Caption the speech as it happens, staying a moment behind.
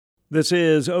This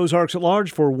is Ozarks at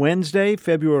Large for Wednesday,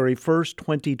 February 1st,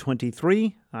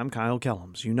 2023. I'm Kyle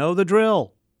Kellums. You know the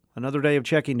drill. Another day of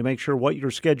checking to make sure what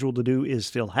you're scheduled to do is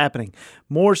still happening.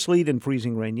 More sleet and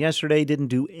freezing rain yesterday didn't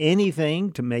do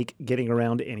anything to make getting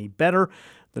around any better.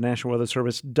 The National Weather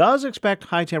Service does expect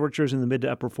high temperatures in the mid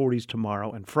to upper 40s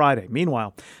tomorrow and Friday.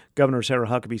 Meanwhile, Governor Sarah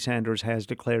Huckabee Sanders has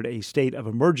declared a state of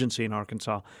emergency in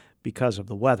Arkansas because of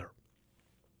the weather.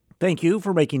 Thank you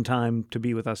for making time to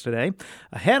be with us today.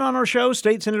 Ahead on our show,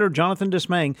 State Senator Jonathan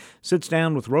Dismang sits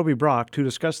down with Roby Brock to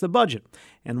discuss the budget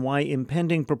and why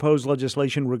impending proposed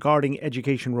legislation regarding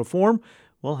education reform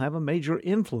will have a major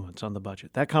influence on the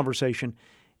budget. That conversation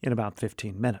in about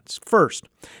 15 minutes. First,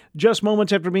 just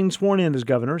moments after being sworn in as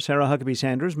governor, Sarah Huckabee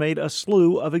Sanders made a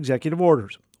slew of executive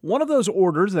orders. One of those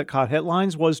orders that caught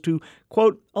headlines was to,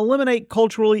 quote, eliminate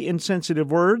culturally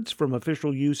insensitive words from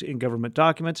official use in government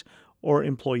documents or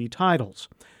employee titles.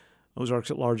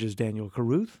 Ozarks at Large's Daniel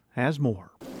Caruth has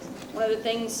more. One of the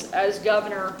things as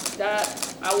governor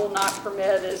that I will not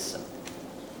permit is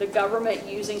the government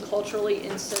using culturally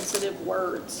insensitive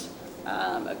words.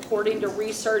 According to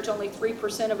research, only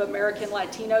 3% of American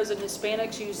Latinos and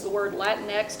Hispanics use the word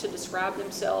Latinx to describe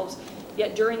themselves.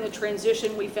 Yet during the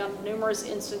transition, we found numerous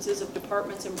instances of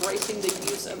departments embracing the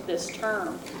use of this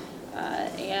term.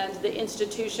 And the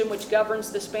institution which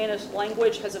governs the Spanish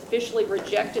language has officially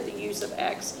rejected the use of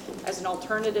X as an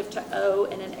alternative to O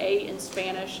and an A in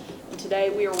Spanish. And today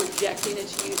we are rejecting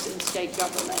its use in state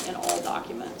government in all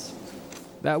documents.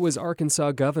 That was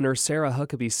Arkansas Governor Sarah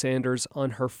Huckabee Sanders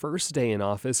on her first day in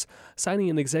office, signing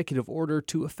an executive order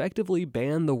to effectively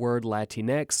ban the word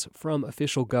Latinx from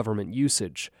official government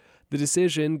usage. The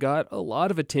decision got a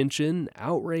lot of attention,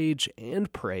 outrage,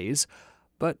 and praise.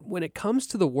 But when it comes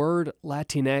to the word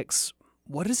Latinx,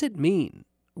 what does it mean?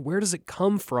 Where does it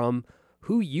come from?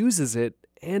 Who uses it?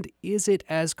 And is it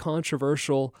as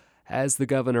controversial as the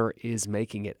governor is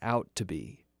making it out to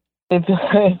be?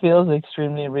 It feels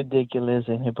extremely ridiculous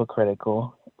and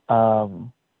hypocritical.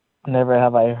 Never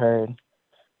have I heard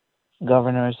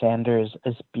Governor Sanders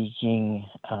speaking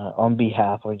on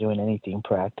behalf or doing anything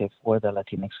proactive for the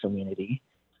Latinx community.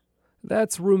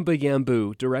 That's Rumba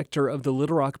Yambu, director of the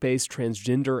Little Rock-based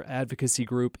transgender advocacy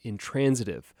group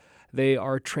Intransitive. They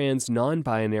are trans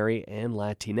non-binary and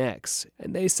Latinx,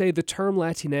 and they say the term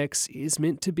Latinx is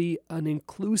meant to be an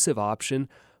inclusive option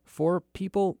for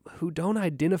people who don't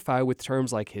identify with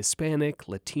terms like Hispanic,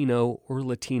 Latino, or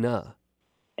Latina.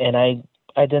 And I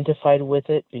identified with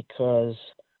it because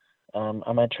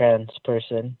I'm a trans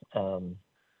person, and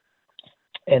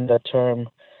the term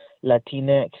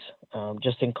Latinx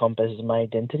just encompasses my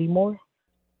identity more.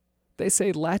 They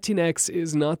say Latinx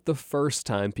is not the first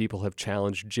time people have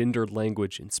challenged gendered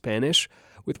language in Spanish,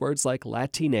 with words like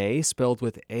Latine, spelled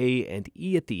with A and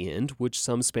E at the end, which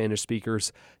some Spanish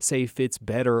speakers say fits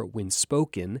better when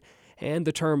spoken, and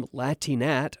the term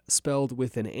Latinat, spelled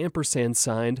with an ampersand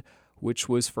sign, which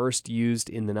was first used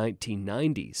in the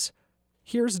 1990s.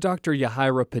 Here's Dr.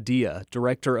 Yahaira Padilla,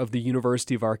 director of the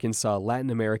University of Arkansas Latin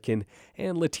American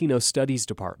and Latino Studies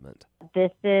Department.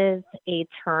 This is a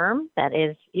term that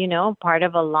is, part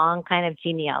of a long kind of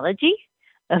genealogy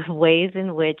of ways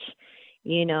in which,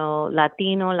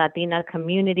 Latino, Latina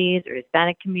communities or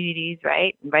Hispanic communities,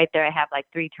 right? Right there I have like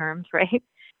 3 terms, right?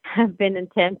 Have been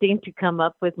attempting to come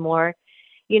up with more,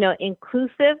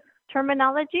 inclusive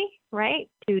terminology, right?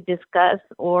 To discuss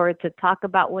or to talk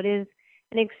about what is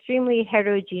an extremely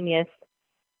heterogeneous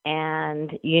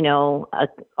and,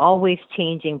 always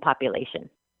changing population.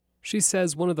 She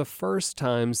says one of the first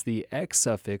times the X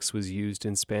suffix was used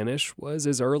in Spanish was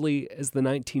as early as the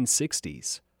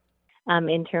 1960s.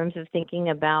 In terms of thinking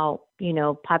about,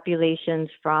 populations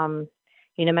from,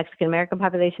 Mexican-American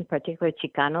populations, particularly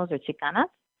Chicanos or Chicanas,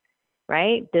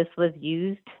 right? This was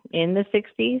used in the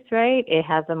 60s, right? It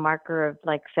has a marker of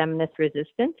like feminist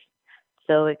resistance.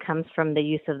 So it comes from the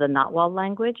use of the Nahuatl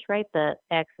language, right? The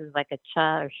X is like a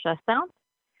cha or sha sound.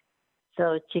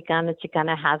 So Chicano,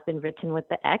 Chicana has been written with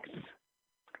the X.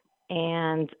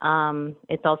 And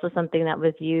it's also something that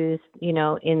was used,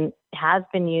 has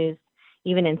been used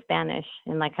even in Spanish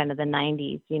in like kind of the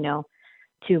 90s,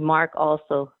 to mark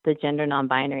also the gender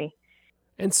non-binary.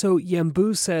 And so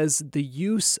Yambu says the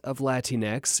use of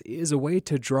Latinx is a way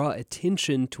to draw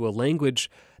attention to a language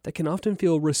that can often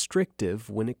feel restrictive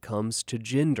when it comes to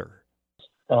gender.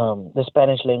 The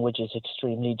Spanish language is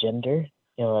extremely gender.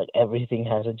 Like everything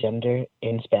has a gender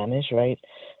in Spanish, right?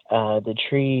 The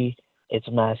tree, it's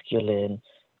masculine,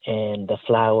 and the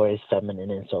flower is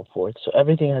feminine and so forth. So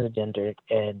everything has a gender,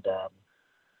 and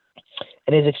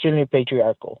it's extremely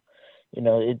patriarchal.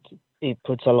 It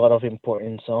puts a lot of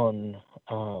importance on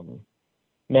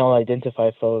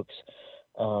male-identified folks.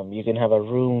 You can have a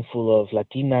room full of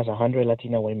Latinas, 100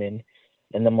 Latina women,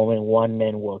 and the moment one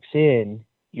man walks in,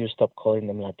 you stop calling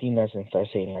them Latinas and start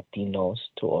saying Latinos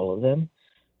to all of them.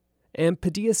 And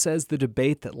Padilla says the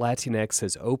debate that Latinx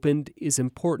has opened is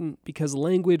important because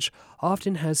language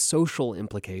often has social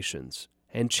implications,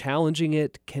 and challenging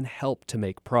it can help to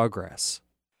make progress.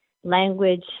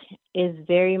 Language is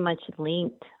very much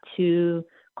linked to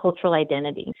cultural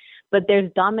identity, but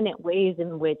there's dominant ways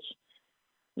in which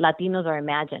Latinos are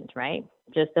imagined, right?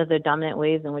 Just as there are dominant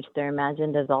ways in which they're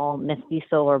imagined as all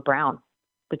mestizo or brown,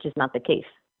 which is not the case.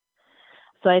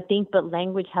 So I think, but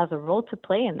language has a role to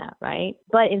play in that, right?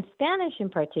 But in Spanish in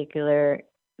particular,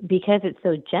 because it's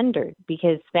so gendered,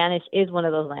 because Spanish is one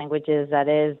of those languages that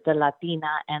is the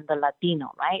Latina and the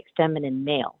Latino, right? Feminine,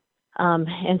 male.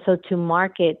 And so to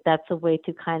mark it, that's a way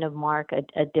to kind of mark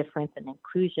a difference and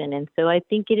inclusion. And so I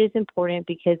think it is important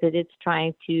because it is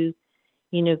trying to,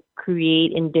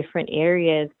 create in different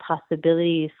areas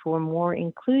possibilities for more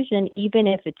inclusion, even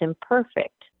if it's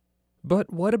imperfect.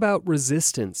 But what about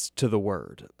resistance to the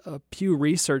word? A Pew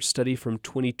Research study from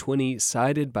 2020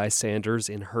 cited by Sanders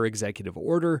in her executive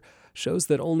order shows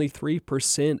that only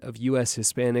 3% of U.S.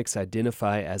 Hispanics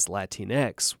identify as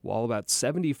Latinx, while about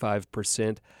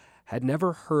 75% had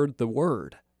never heard the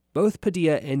word. Both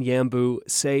Padilla and Yambu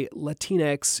say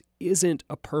Latinx isn't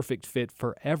a perfect fit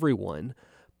for everyone,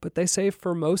 but they say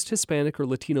for most Hispanic or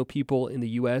Latino people in the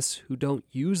U.S. who don't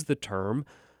use the term,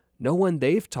 no one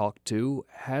they've talked to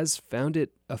has found it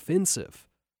offensive.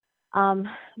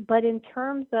 But in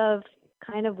terms of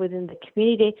kind of within the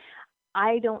community,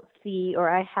 I don't see,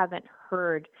 or I haven't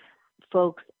heard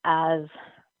folks as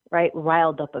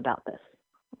riled up about this,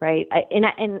 right?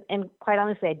 And quite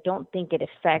honestly, I don't think it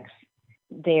affects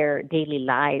their daily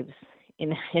lives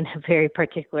in a very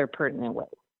particular pertinent way.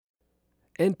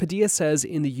 And Padilla says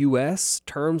in the U.S.,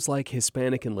 terms like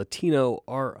Hispanic and Latino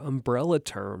are umbrella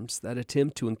terms that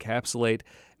attempt to encapsulate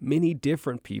many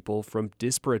different people from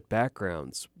disparate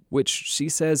backgrounds, which she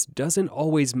says doesn't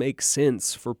always make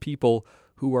sense for people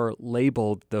who are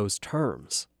labeled those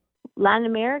terms. Latin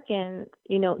Americans,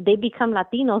 they become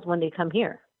Latinos when they come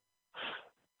here,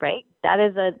 right? That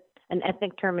is an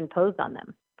ethnic term imposed on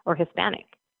them, or Hispanic.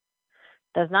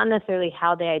 That's not necessarily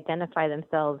how they identify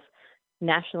themselves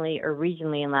nationally or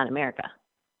regionally in Latin America.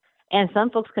 And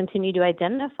some folks continue to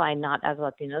identify not as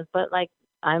Latinos, but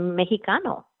I'm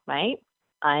Mexicano, right?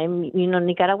 I'm,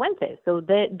 Nicaragüense. So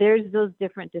there's those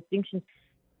different distinctions.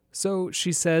 So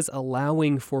she says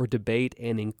allowing for debate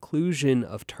and inclusion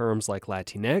of terms like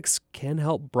Latinx can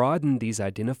help broaden these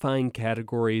identifying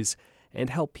categories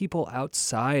and help people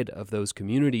outside of those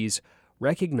communities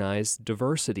recognize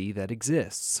diversity that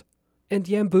exists. And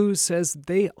Yambu says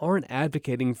they aren't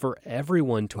advocating for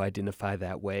everyone to identify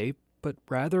that way, but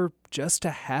rather just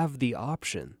to have the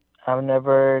option. I've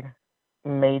never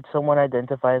made someone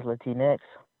identify as Latinx,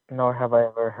 nor have I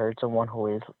ever heard someone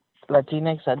who is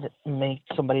Latinx make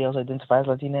somebody else identify as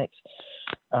Latinx.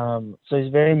 So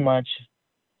it's very much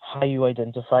how you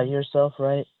identify yourself,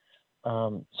 right?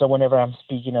 So whenever I'm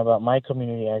speaking about my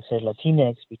community, I say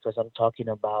Latinx because I'm talking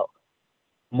about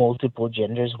multiple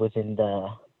genders within the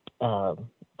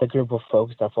group of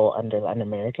folks that fall under Latin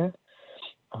America.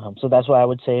 So that's why I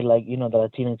would say, the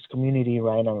Latinx community,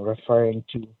 right? I'm referring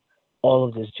to all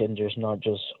of these genders, not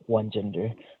just one gender,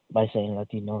 by saying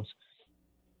Latinos.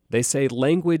 They say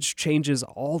language changes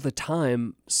all the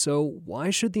time, so why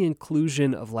should the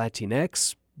inclusion of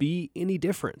Latinx be any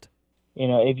different?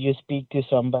 If you speak to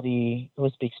somebody who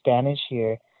speaks Spanish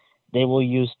here, they will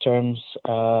use terms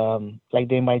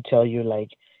they might tell you,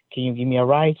 can you give me a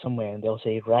ride somewhere? And they'll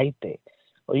say raite.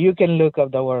 Or you can look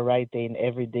up the word raite in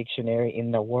every dictionary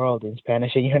in the world in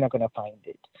Spanish and you're not going to find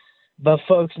it. But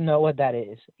folks know what that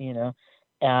is,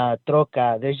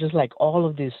 troca. There's just all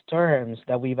of these terms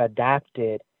that we've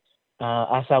adapted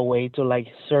as a way to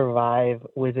survive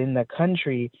within the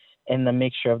country and the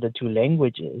mixture of the two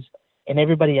languages. And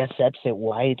everybody accepts it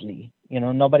widely.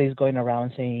 Nobody's going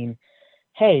around saying,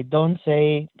 hey, don't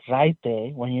say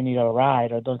raite when you need a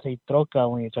ride, or don't say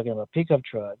troca when you're talking about pickup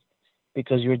truck,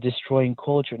 because you're destroying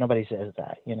culture. Nobody says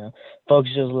that, Folks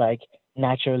just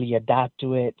naturally adapt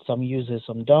to it. Some use it,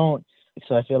 some don't.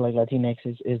 So I feel like Latinx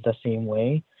is the same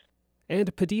way.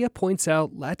 And Padilla points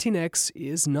out Latinx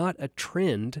is not a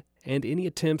trend, and any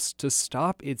attempts to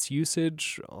stop its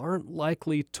usage aren't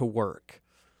likely to work.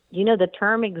 The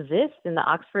term exists in the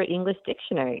Oxford English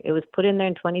Dictionary. It was put in there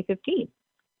in 2015.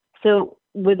 So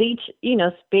with each,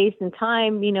 space and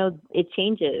time, it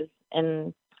changes.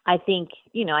 And I think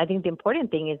the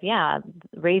important thing is,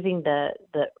 raising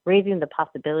the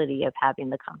possibility of having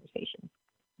the conversation.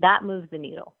 That moves the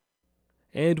needle.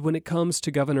 And when it comes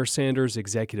to Governor Sanders'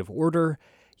 executive order,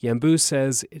 Yambu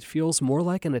says it feels more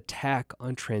like an attack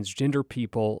on transgender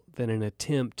people than an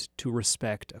attempt to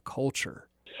respect a culture.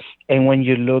 And when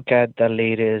you look at the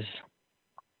latest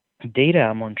data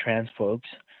among trans folks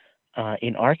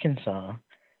in Arkansas,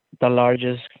 the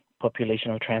largest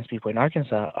population of trans people in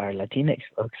Arkansas are Latinx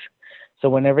folks. So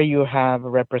whenever you have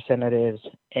representatives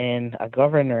and a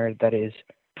governor that is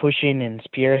pushing and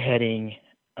spearheading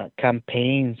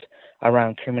campaigns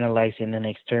around criminalizing and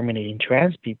exterminating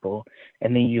trans people,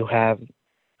 and then you have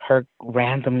her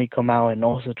randomly come out and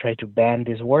also try to ban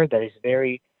this word that is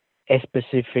very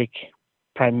specific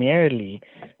primarily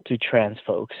to trans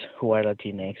folks who are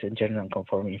Latinx and gender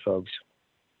nonconforming folks.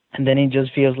 And then it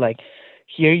just feels like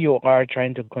here you are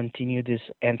trying to continue this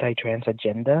anti-trans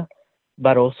agenda,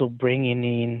 but also bringing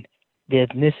in the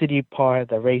ethnicity part,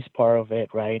 the race part of it,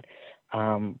 right?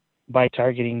 By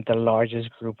targeting the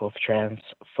largest group of trans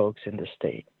folks in the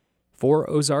state. For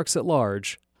Ozarks at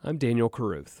Large, I'm Daniel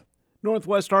Caruth.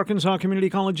 Northwest Arkansas Community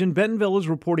College in Bentonville is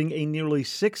reporting a nearly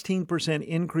 16%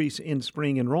 increase in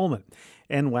spring enrollment.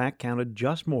 NWAC counted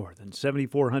just more than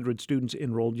 7,400 students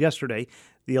enrolled yesterday,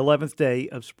 the 11th day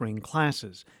of spring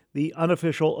classes. The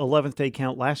unofficial 11th day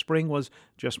count last spring was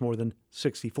just more than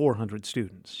 6,400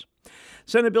 students.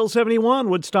 Senate Bill 71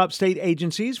 would stop state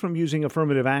agencies from using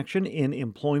affirmative action in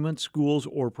employment, schools,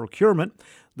 or procurement.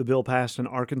 The bill passed an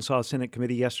Arkansas Senate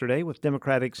committee yesterday, with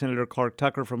Democratic Senator Clark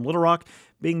Tucker from Little Rock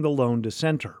being the lone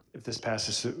dissenter. If this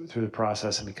passes through the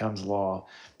process and becomes law,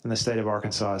 then the state of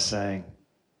Arkansas is saying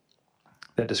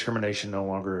that discrimination no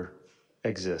longer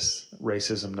exists,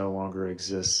 racism no longer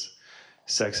exists,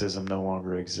 sexism no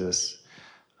longer exists,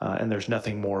 and there's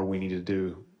nothing more we need to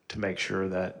do to make sure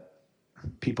that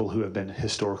people who have been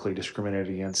historically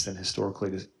discriminated against and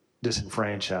historically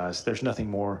disenfranchised, there's nothing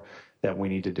more that we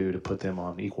need to do to put them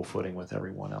on equal footing with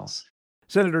everyone else.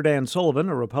 Senator Dan Sullivan,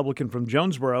 a Republican from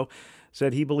Jonesboro,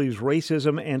 said he believes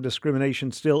racism and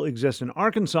discrimination still exist in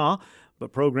Arkansas,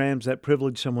 but programs that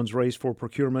privilege someone's race for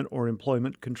procurement or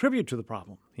employment contribute to the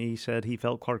problem. He said he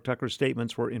felt Clark Tucker's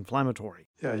statements were inflammatory.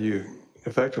 Yeah, you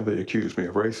effectively accused me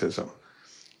of racism.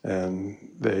 And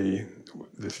the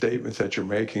statements that you're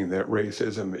making that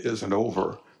racism isn't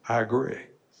over, I agree.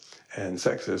 And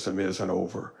sexism isn't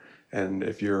over. And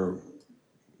if you're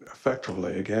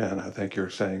effectively, again, I think you're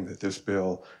saying that this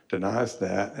bill denies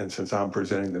that. And since I'm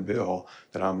presenting the bill,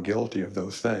 that I'm guilty of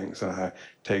those things. And I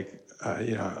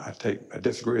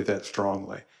disagree with that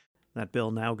strongly. That bill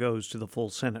now goes to the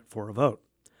full Senate for a vote.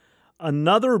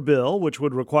 Another bill, which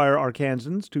would require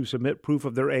Arkansans to submit proof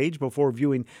of their age before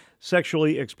viewing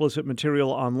sexually explicit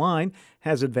material online,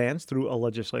 has advanced through a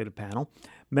legislative panel.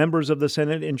 Members of the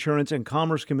Senate Insurance and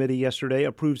Commerce Committee yesterday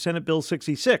approved Senate Bill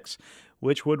 66,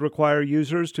 which would require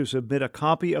users to submit a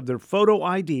copy of their photo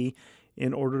ID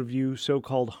in order to view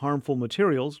so-called harmful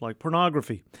materials like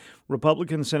pornography.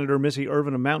 Republican Senator Missy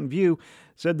Irvin of Mountain View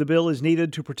said the bill is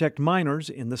needed to protect minors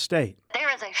in the state.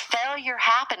 There is a failure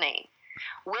happening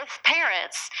with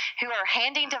parents who are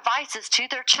handing devices to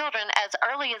their children as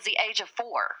early as the age of 4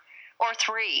 or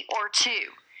 3 or 2.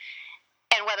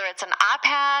 And whether it's an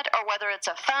iPad or whether it's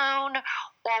a phone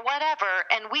or whatever,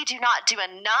 and we do not do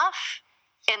enough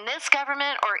in this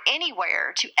government or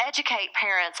anywhere to educate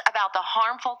parents about the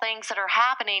harmful things that are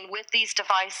happening with these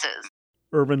devices.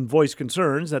 Irvin voiced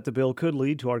concerns that the bill could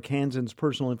lead to Arkansans'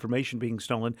 personal information being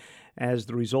stolen as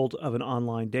the result of an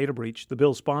online data breach. The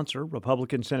bill's sponsor,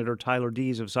 Republican Senator Tyler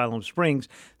Dees of Siloam Springs,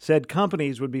 said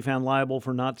companies would be found liable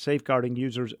for not safeguarding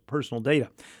users' personal data.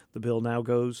 The bill now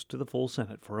goes to the full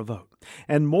Senate for a vote.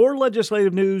 And more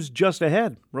legislative news just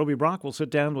ahead. Roby Brock will sit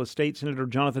down with State Senator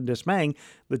Jonathan Dismang,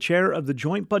 the chair of the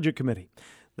Joint Budget Committee.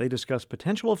 They discuss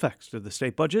potential effects to the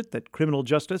state budget that criminal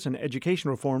justice and education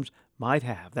reforms might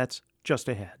have. That's just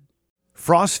ahead.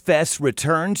 Frost Fest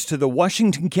returns to the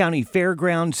Washington County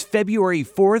Fairgrounds February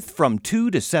 4th from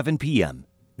 2 to 7 p.m.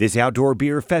 This outdoor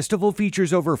beer festival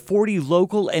features over 40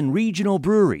 local and regional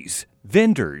breweries,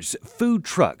 vendors, food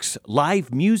trucks,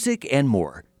 live music, and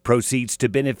more. Proceeds to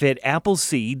benefit apple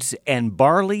seeds and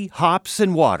barley, hops,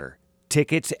 and water.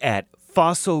 Tickets at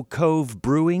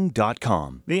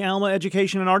fossilcovebrewing.com. The Alma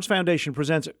Education and Arts Foundation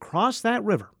presents Cross That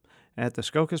River at the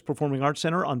Skokas Performing Arts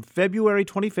Center on February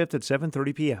 25th at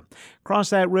 7:30 p.m.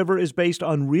 Cross That River is based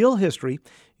on real history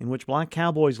in which black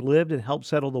cowboys lived and helped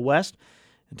settle the West,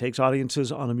 and takes audiences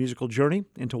on a musical journey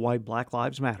into why Black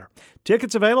Lives Matter.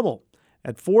 Tickets available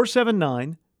at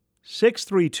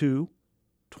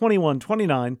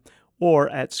 479-632-2129 or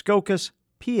at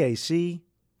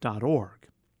skokaspac.org.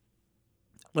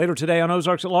 Later today on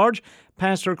Ozarks at Large,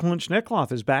 Pastor Clint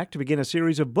Schnekloth is back to begin a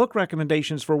series of book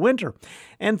recommendations for winter.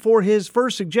 And for his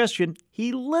first suggestion,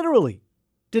 he literally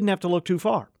didn't have to look too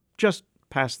far, just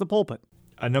past the pulpit.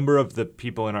 A number of the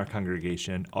people in our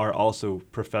congregation are also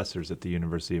professors at the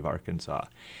University of Arkansas.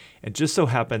 It just so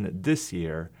happened that this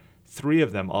year, 3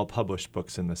 of them all published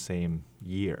books in the same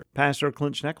year. Pastor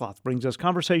Clint Schnekloth brings us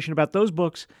conversation about those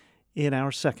books in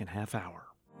our second half hour.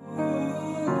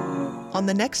 On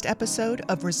the next episode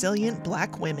of Resilient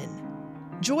Black Women,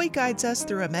 Joy guides us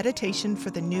through a meditation for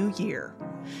the new year.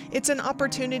 It's an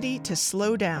opportunity to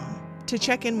slow down, to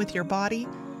check in with your body,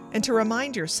 and to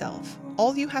remind yourself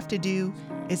all you have to do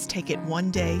is take it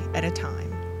one day at a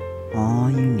time. All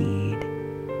you need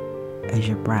is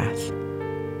your breath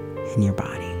and your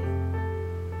body.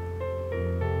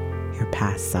 Your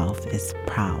past self is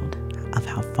proud of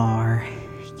how far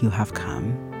you have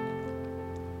come.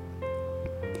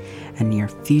 And your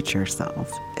future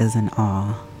self is in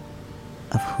awe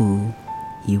of who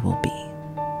you will be.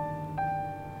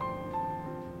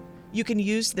 You can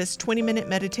use this 20-minute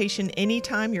meditation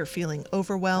anytime you're feeling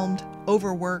overwhelmed,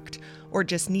 overworked, or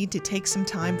just need to take some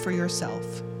time for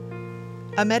yourself.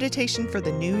 A meditation for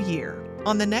the new year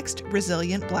on the next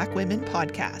Resilient Black Women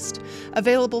podcast,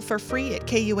 available for free at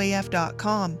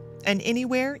KUAF.com and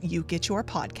anywhere you get your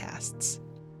podcasts.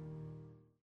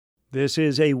 This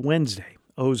is a Wednesday,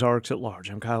 Ozarks at Large.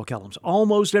 I'm Kyle Kellums.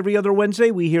 Almost every other Wednesday,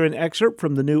 we hear an excerpt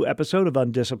from the new episode of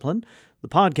Undisciplined, the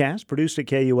podcast produced at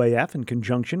KUAF in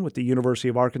conjunction with the University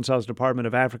of Arkansas's Department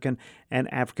of African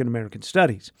and African American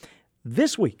Studies.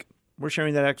 This week, we're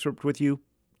sharing that excerpt with you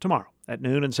tomorrow at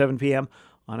noon and 7 p.m.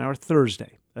 on our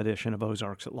Thursday edition of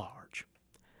Ozarks at Large.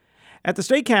 At the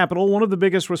state capitol, one of the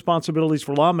biggest responsibilities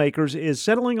for lawmakers is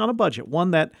settling on a budget,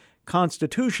 one that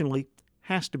constitutionally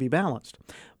has to be balanced.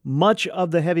 Much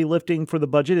of the heavy lifting for the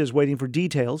budget is waiting for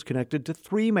details connected to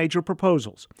 3 major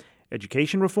proposals: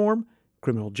 education reform,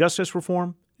 criminal justice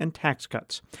reform, and tax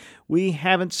cuts. We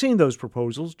haven't seen those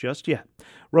proposals just yet.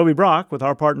 Roby Brock, with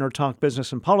our partner Talk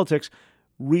Business and Politics,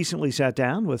 recently sat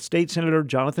down with State Senator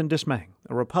Jonathan Dismang,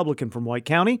 a Republican from White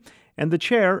County and the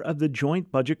chair of the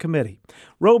Joint Budget Committee.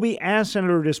 Roby asked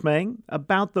Senator Dismang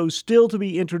about those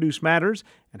still-to-be-introduced matters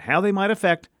and how they might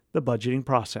affect the budgeting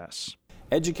process.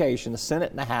 Education, the Senate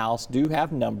and the House do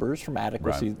have numbers from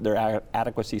adequacy, their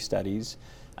adequacy studies,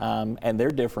 and they're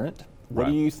different. What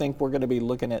do you think we're going to be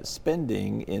looking at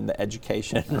spending in the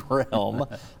education realm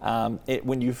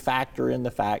when you factor in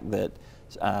the fact that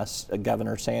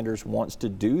Governor Sanders wants to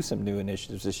do some new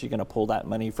initiatives? Is she going to pull that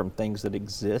money from things that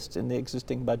exist in the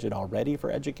existing budget already for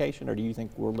education, or do you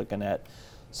think we're looking at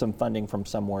some funding from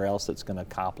somewhere else that's going to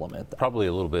complement that? Probably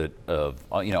a little bit of,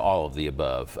 all of the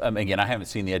above. Again, I haven't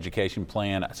seen the education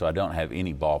plan, so I don't have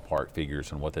any ballpark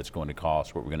figures on what that's going to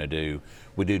cost, what we're going to do.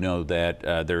 We do know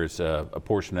that there's a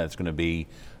portion that's going to be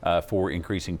for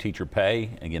increasing teacher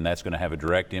pay. Again, that's going to have a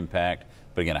direct impact.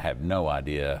 But again, I have no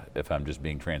idea, if I'm just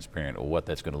being transparent, or what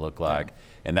that's going to look like. Yeah.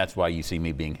 And that's why you see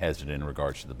me being hesitant in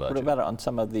regards to the budget. What about on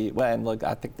some of the, and look,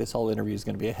 I think this whole interview is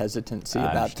going to be a hesitancy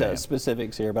about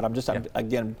specifics here, but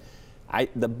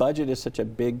the budget is such a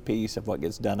big piece of what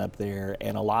gets done up there,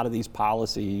 and a lot of these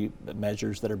policy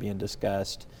measures that are being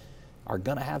discussed are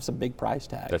going to have some big price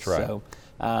tags. That's right. So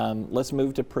let's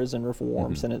move to prison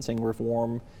reform, sentencing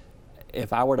reform.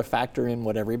 If I were to factor in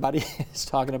what everybody is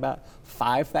talking about,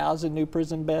 5,000 new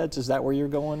prison beds, is that where you're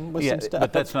going with some stuff?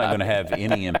 But that's not going to have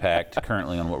any impact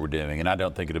currently on what we're doing, and I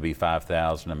don't think it'll be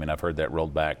 5,000. I mean, I've heard that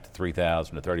rolled back to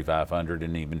 3,000 to 3,500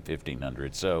 and even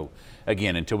 1,500. So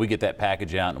again, until we get that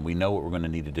package out and we know what we're going to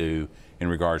need to do in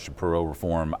regards to parole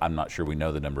reform, I'm not sure we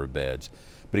know the number of beds.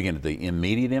 But again, the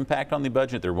immediate impact on the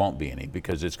budget, there won't be any,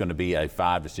 because it's going to be a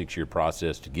 5 to 6 year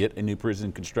process to get a new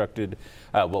prison constructed.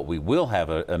 What we will have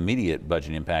an immediate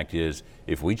budget impact is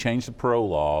if we change the parole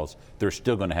laws, there's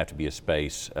still going to have to be a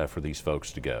space for these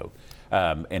folks to go.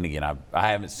 And again, I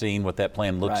haven't seen what that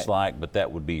plan looks like, but that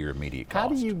would be your immediate cost. How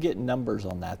do you get numbers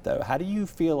on that, though? How do you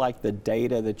feel like the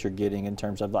data that you're getting in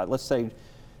terms of, like, let's say,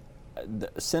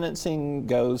 the sentencing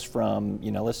goes from,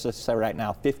 let's just say right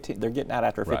now, they're getting out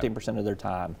after 15% of their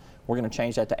time. We're going to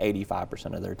change that to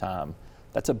 85% of their time.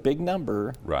 That's a big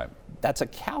number. Right. That's a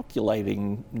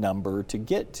calculating number to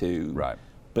get to. Right.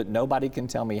 but nobody can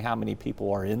tell me how many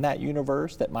people are in that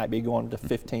universe that might be going to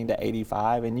 15 to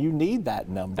 85, and you need that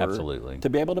number Absolutely. to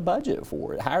be able to budget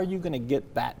for it. How are you going to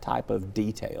get that type of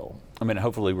detail? I mean,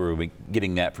 hopefully we're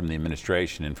getting that from the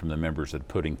administration and from the members that are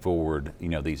putting forward,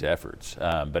 these efforts.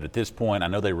 But at this point, I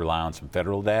know they rely on some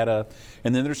federal data,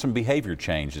 and then there's some behavior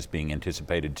change that's being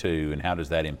anticipated too, and how does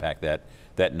that impact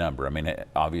that number? I mean,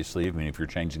 obviously, if you're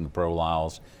changing the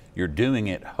profiles, you're doing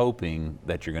it hoping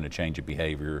that you're going to change a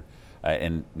behavior.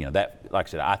 And that, like I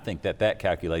said, I think that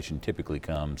calculation typically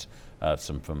comes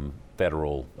from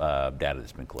federal data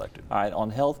that's been collected. All right,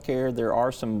 on healthcare, there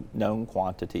are some known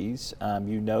quantities.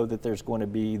 You know that there's going to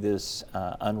be this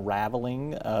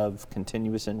unraveling of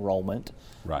continuous enrollment.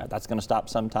 Right. That's going to stop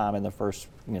sometime in the first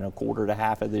quarter to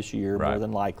half of this year, more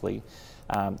than likely.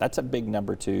 That's a big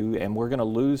number too, and we're going to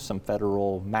lose some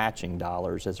federal matching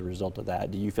dollars as a result of that.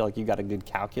 Do you feel like you got a good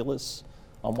calculus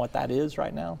on what that is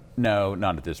right now? No,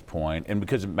 not at this point. And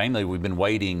because mainly we've been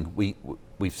waiting,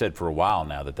 we've said for a while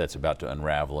now that that's about to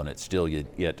unravel, and it's still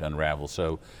yet to unravel.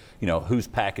 So, who's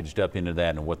packaged up into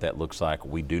that and what that looks like,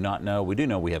 we do not know. We do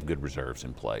know we have good reserves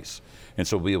in place. And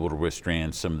so we'll be able to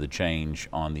withstand some of the change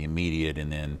on the immediate,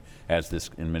 and then as this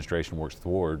administration works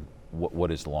toward,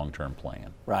 what is the long-term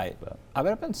plan? Right.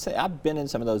 I've been in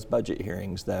some of those budget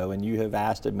hearings, though, and you have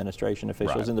asked administration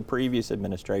officials in the previous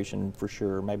administration, for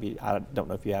sure. Maybe, I don't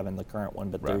know if you have in the current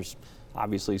one, but there's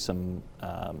obviously some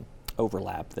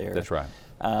overlap there. That's right.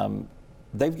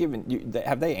 They've given you,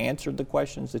 have they answered the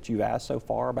questions that you've asked so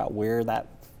far about where that,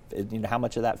 how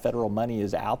much of that federal money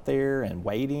is out there and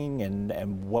waiting,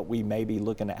 and what we may be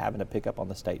looking at having to pick up on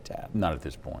the state tab? Not at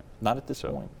this point. Not at this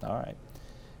point. All right.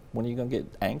 When are you going to get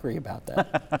angry about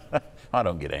that? I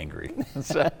don't get angry.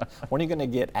 When are you going to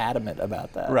get adamant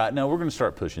about that? Right. No, we're going to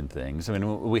start pushing things. I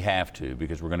mean, we have to,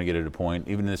 because we're going to get at a point,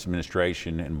 even in this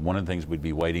administration, and one of the things we'd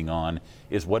be waiting on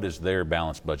is what does their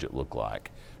balanced budget look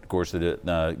like? Of course,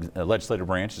 the legislative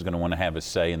branch is going to want to have a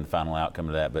say in the final outcome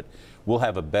of that, but we'll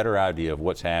have a better idea of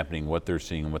what's happening, what they're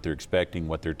seeing, what they're expecting,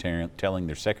 what they're telling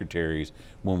their secretaries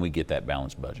when we get that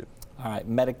balanced budget. All right,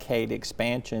 Medicaid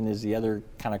expansion is the other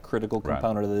kind of critical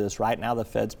component of this. Right now, the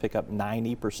feds pick up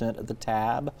 90% of the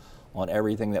tab on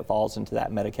everything that falls into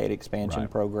that Medicaid expansion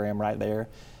program right there.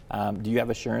 Do you have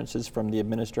assurances from the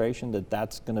administration that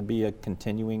that's going to be a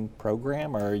continuing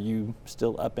program, or are you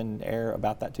still up in the air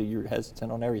about that too? You're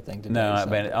hesitant on everything today. No, I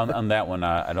mean, on that one,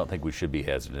 I don't think we should be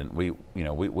hesitant.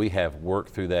 We have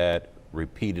worked through that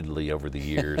repeatedly over the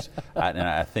years, and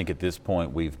I think at this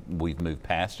point we've moved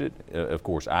past it. Of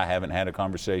course, I haven't had a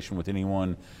conversation with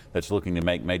anyone that's looking to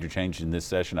make major changes in this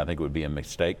session. I think it would be a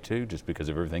mistake too, just because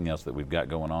of everything else that we've got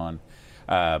going on.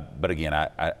 But again,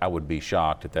 I would be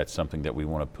shocked if that's something that we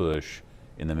want to push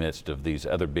in the midst of these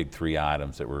other big three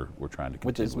items that we're trying to continue with.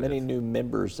 Which is many new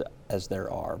members as there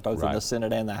are, both in the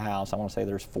Senate and the House. I want to say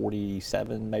there's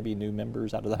 47 maybe new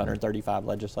members out of the 135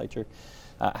 legislature.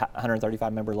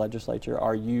 135 member legislature.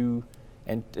 Are you,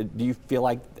 and do you feel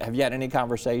like, have you had any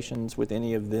conversations with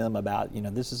any of them about,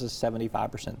 this is a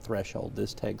 75% threshold.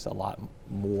 This takes a lot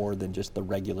more than just the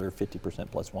regular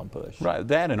 50% plus one push. Right,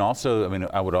 that, and also,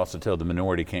 I would also tell the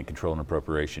minority can't control an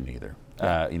appropriation either.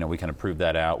 We kind of proved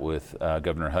that out with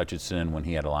Governor Hutchinson when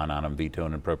he had a line item veto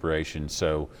an appropriation.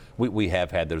 So we have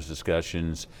had those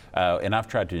discussions, and I've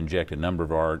tried to inject a number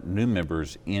of our new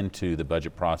members into the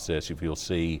budget process. If you'll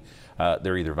see,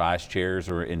 they're either vice chairs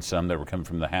or in some that were coming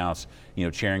from the House,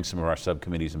 chairing some of our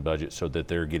subcommittees and budget so that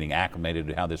they're getting acclimated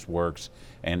to how this works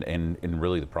and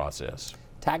really the process.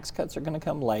 Tax cuts are going to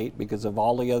come late because of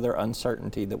all the other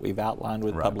uncertainty that we've outlined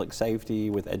with public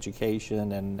safety, with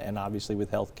education, and obviously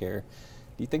with health care.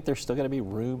 Do you think there's still going to be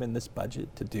room in this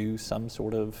budget to do some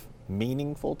sort of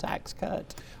meaningful tax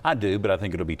cut? I do, but I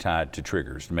think it'll be tied to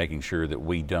triggers, making sure that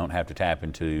we don't have to tap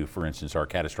into, for instance, our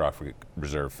catastrophic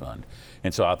reserve fund.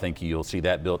 And so I think you'll see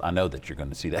that built. I know that you're going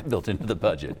to see that built into the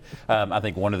budget. I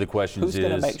think one of the questions Who's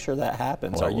going to make sure that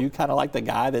happens? Well, are you kind of like the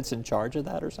guy that's in charge of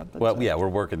that or something? Well, yeah, we're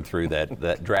working through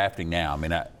that drafting now.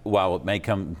 While it may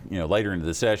come later into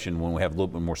the session when we have a little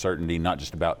bit more certainty, not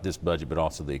just about this budget but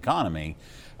also the economy,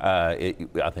 I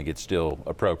think it's still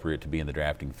appropriate to be in the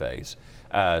drafting phase.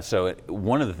 So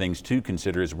one of the things to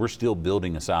consider is we're still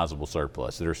building a sizable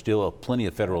surplus. There are still plenty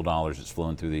of federal dollars that's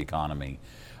flowing through the economy.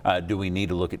 Do we need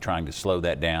to look at trying to slow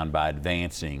that down by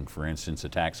advancing, for instance, a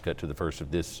tax cut to the first of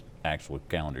this actual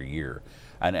calendar year?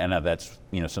 And that's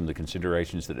some of the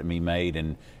considerations that may be made.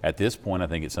 And at this point, I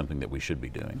think it's something that we should be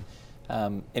doing.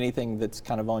 Anything that's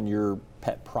kind of on your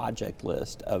pet project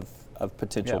list of of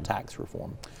potential tax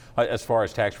reform? As far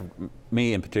as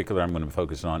me in particular, I'm going to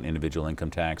focus on individual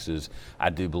income taxes. I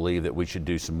do believe that we should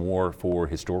do some more for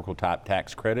historical type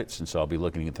tax credits, and so I'll be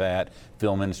looking at that.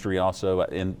 Film industry also,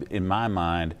 in my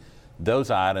mind,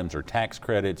 those items are tax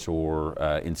credits or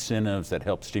incentives that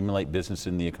help stimulate business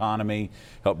in the economy,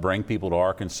 help bring people to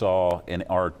Arkansas, and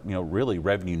are really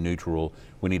revenue neutral.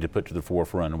 We need to put to the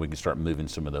forefront, and we can start moving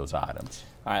some of those items.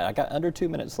 All right, I got under 2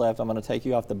 minutes left. I'm going to take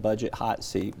you off the budget hot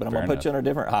seat, but I'm going to put you on a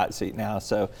different hot seat now.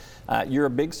 So you're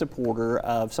a big supporter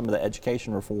of some of the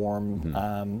education reform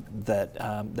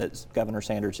that Governor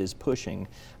Sanders is pushing.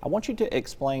 I want you to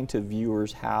explain to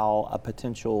viewers how a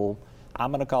potential,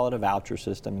 I'm going to call it a voucher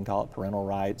system and call it parental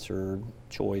rights or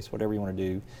choice, whatever you want to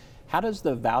do. How does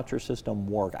the voucher system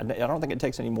work? I don't think it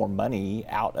takes any more money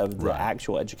out of the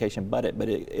actual education budget, but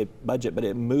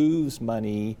it moves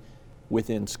money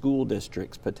within school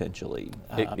districts potentially.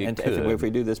 If we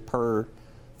do this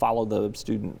follow the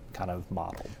student kind of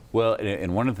model. Well,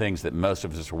 and one of the things that most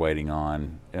of us are waiting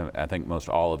on, I think most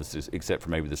all of us, except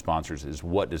for maybe the sponsors, is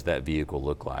what does that vehicle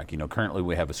look like? Currently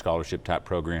we have a scholarship type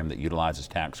program that utilizes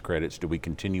tax credits. Do we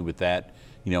continue with that,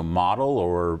 model,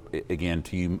 or again,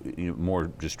 to you,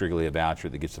 more just strictly a voucher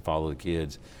that gets to follow the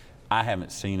kids? I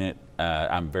haven't seen it.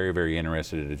 I'm very, very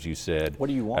interested, as you said. What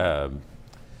do you want?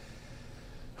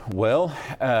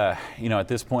 At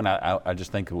this point, I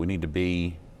just think we need to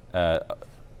be.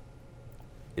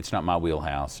 It's not my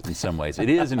wheelhouse in some ways. It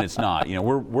is and it's not.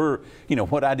 We're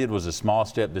what I did was a small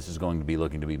step. This is going to be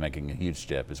looking to be making a huge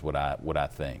step, is what I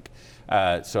think.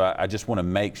 So I just want to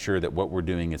make sure that what we're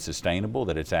doing is sustainable,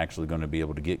 that it's actually going to be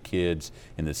able to get kids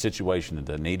in the situation that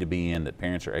they need to be in, that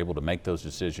parents are able to make those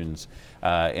decisions,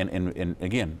 and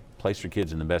again, place their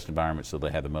kids in the best environment so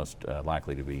they have the most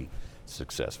likely to be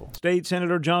successful. State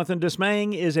Senator Jonathan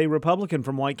Dismaying is a Republican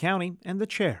from White County and the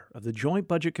chair of the Joint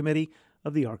Budget Committee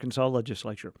of the Arkansas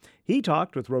Legislature. He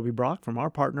talked with Roby Brock from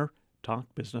our partner, Talk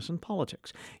Business and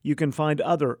Politics. You can find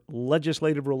other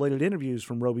legislative-related interviews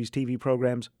from Roby's TV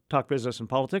programs, Talk Business and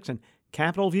Politics and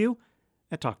Capitol View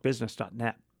at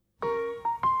talkbusiness.net.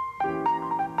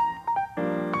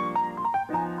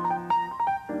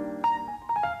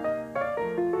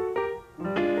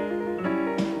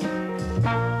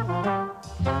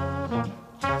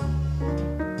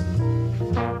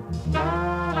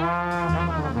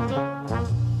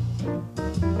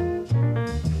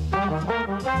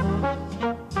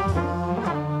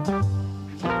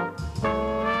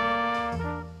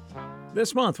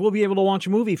 This month, we'll be able to watch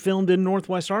a movie filmed in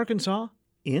Northwest Arkansas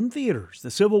in theaters. The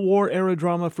Civil War-era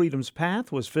drama Freedom's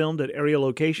Path was filmed at area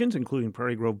locations including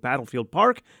Prairie Grove Battlefield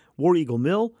Park, War Eagle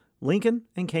Mill, Lincoln,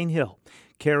 and Cane Hill.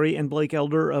 Carrie and Blake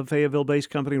Elder of Fayetteville-based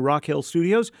company Rock Hill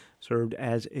Studios served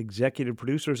as executive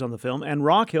producers on the film, and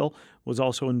Rock Hill was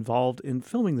also involved in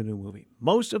filming the new movie.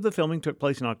 Most of the filming took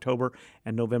place in October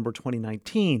and November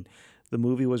 2019. The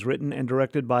movie was written and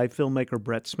directed by filmmaker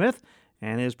Brett Smith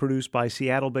and is produced by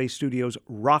Seattle-based studios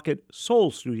Rocket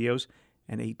Soul Studios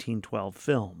and 1812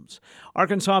 Films.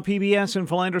 Arkansas PBS and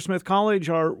Philander Smith College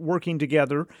are working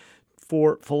together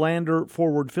for Philander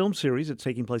Forward Film Series. It's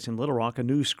taking place in Little Rock, a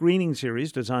new screening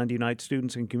series designed to unite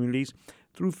students and communities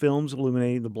through films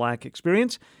illuminating the Black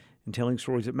experience and telling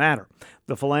stories that matter.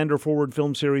 The Philander Forward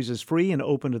Film Series is free and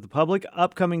open to the public.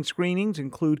 Upcoming screenings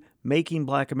include Making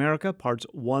Black America, Parts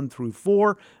 1 through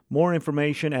 4. More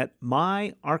information at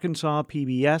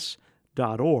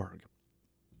myarkansaspbs.org.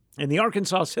 And the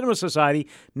Arkansas Cinema Society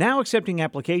now accepting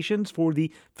applications for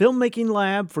the Filmmaking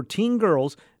Lab for teen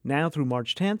girls now through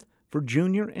March 10th for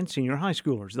junior and senior high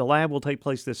schoolers. The lab will take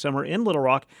place this summer in Little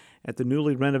Rock at the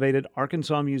newly renovated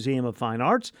Arkansas Museum of Fine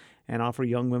Arts and offer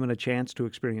young women a chance to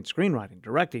experience screenwriting,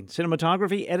 directing,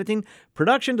 cinematography, editing,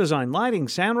 production design, lighting,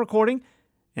 sound recording,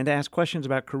 and ask questions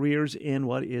about careers in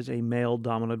what is a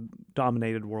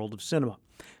male-dominated world of cinema.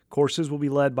 Courses will be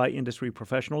led by industry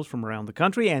professionals from around the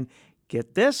country, and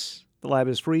get this, the lab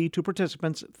is free to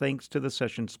participants thanks to the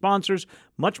session sponsors.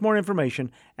 Much more information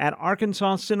at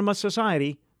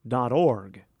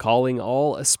arkansascinemasociety.org. Calling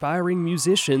all aspiring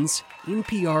musicians,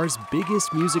 NPR's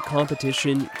biggest music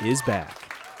competition is back.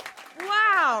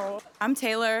 Wow! I'm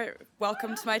Taylor.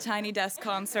 Welcome to my Tiny Desk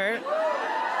concert.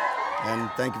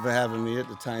 And thank you for having me at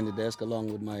the Tiny Desk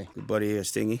along with my good buddy here,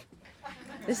 Stingy.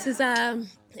 This is an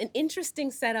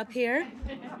interesting setup here.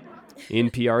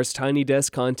 NPR's Tiny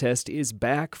Desk contest is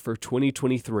back for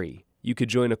 2023. You could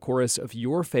join a chorus of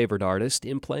your favorite artist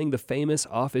in playing the famous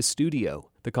Office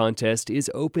Studio. The contest is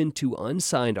open to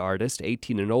unsigned artists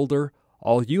 18 and older.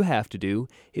 All you have to do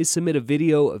is submit a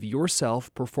video of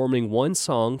yourself performing one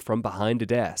song from behind a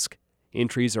desk.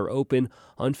 Entries are open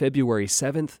on February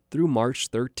 7th through March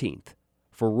 13th.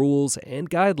 For rules and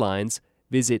guidelines,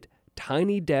 visit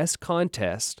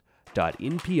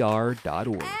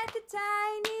tinydeskcontest.npr.org. At the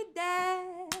tiny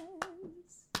desk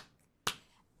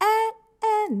at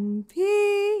NPR.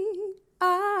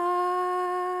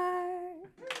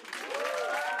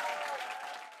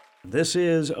 This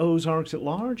is Ozarks at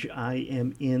Large. I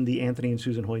am in the Anthony and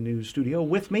Susan Hoy News studio.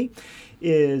 With me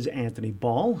is Anthony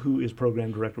Ball, who is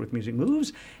program director with Music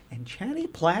Moves, and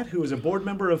Chaddy Platt, who is a board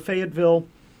member of Fayetteville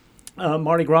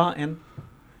Mardi Gras and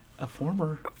a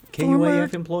former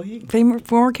KUAF employee.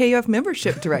 Former KUAF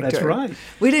membership director. That's right.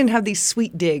 We didn't have these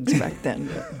sweet digs back then.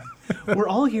 We're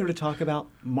all here to talk about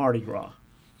Mardi Gras.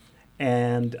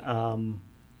 And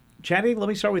Chaddy, let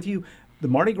me start with you. The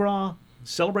Mardi Gras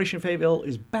Celebration of Fayetteville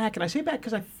is back, and I say back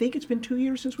because I think it's been 2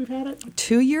 years since we've had it.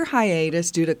 2-year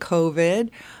hiatus due to COVID,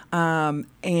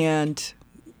 and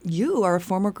you are a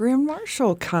former Grand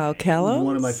Marshal, Kyle Kelloms.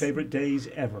 One of my favorite days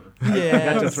ever. Yes.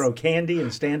 I got to throw candy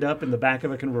and stand up in the back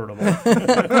of a convertible.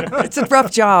 It's a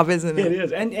rough job, isn't it? It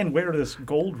is, and wear this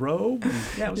gold robe. And,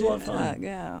 yeah, it was a lot of fun.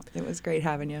 Yeah, it was great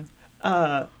having you.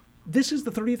 This is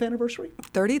the 30th anniversary?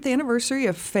 30th anniversary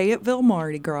of Fayetteville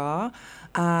Mardi Gras.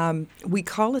 We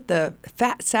call it the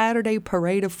Fat Saturday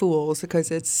Parade of Fools because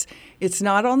it's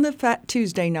not on the Fat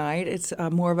Tuesday night. It's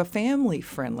more of a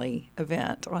family-friendly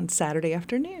event on Saturday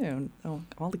afternoon.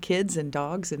 All the kids and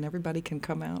dogs and everybody can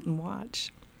come out and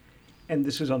watch. And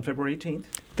this is on February 18th?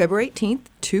 February 18th,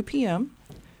 2 p.m.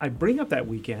 I bring up that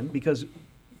weekend because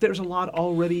there's a lot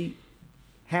already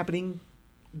happening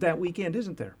that weekend,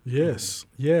 isn't there? Yes.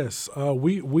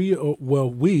 We Music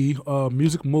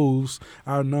Moves,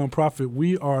 our nonprofit,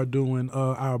 we are doing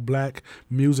our Black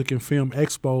Music and Film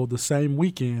Expo the same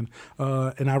weekend.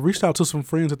 And I reached out to some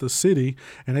friends at the city,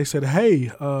 and they said,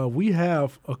 hey, we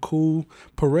have a cool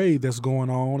parade that's going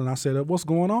on. And I said, what's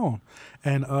going on?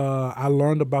 And I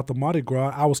learned about the Mardi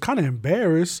Gras. I was kind of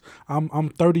embarrassed. I'm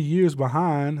 30 years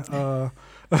behind.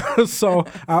 So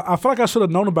I feel like I should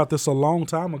have known about this a long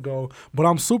time ago, but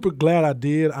I'm super glad I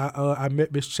did. I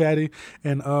met Miss Chatty,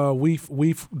 and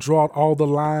we've drawn all the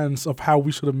lines of how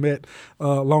we should have met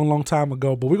a long time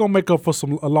ago. But we're gonna make up for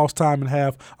some lost time and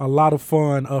have a lot of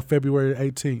fun February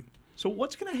 18th. So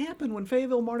what's going to happen when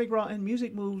Fayetteville Mardi Gras and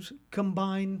Music Moves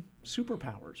combine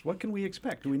superpowers? What can we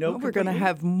expect? Do we know? Well, we're going to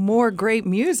have more great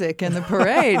music in the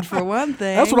parade, for one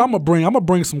thing. That's what I'm going to bring. I'm going to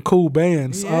bring some cool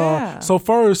bands. Yeah. So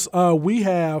first, we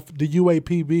have the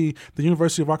UAPB, the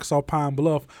University of Arkansas Pine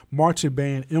Bluff Marching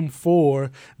Band,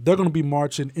 M4. They're going to be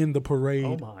marching in the parade.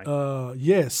 Oh, my.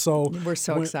 Yes. So we're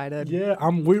so excited. Yeah.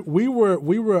 We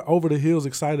were over the hills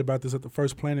excited about this at the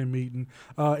first planning meeting.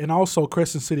 And also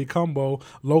Crescent City Combo,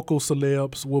 local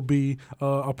celebs will be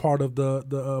a part of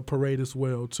the parade as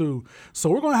well, too. So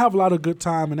we're going to have a lot of good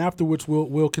time, and afterwards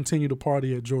we'll continue to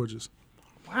party at George's.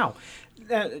 Wow.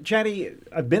 Chatty,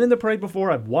 I've been in the parade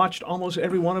before. I've watched almost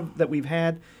every one that we've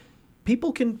had.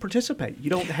 People can participate. You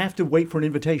don't have to wait for an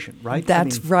invitation, right?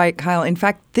 That's right, Kyle. In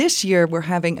fact, this year we're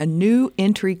having a new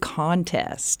entry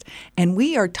contest, and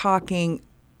we are talking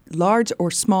large or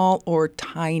small or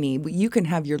tiny. You can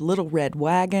have your little red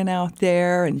wagon out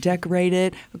there and decorate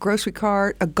it, a grocery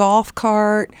cart, a golf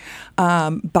cart,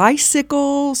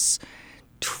 bicycles,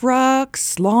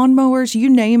 trucks, lawnmowers, you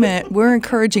name it. We're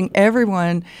encouraging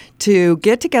everyone to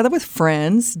get together with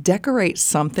friends, decorate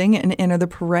something, and enter the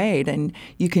parade. And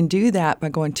you can do that by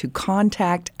going to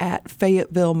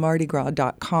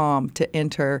contact@FayettevilleMardiGras.com to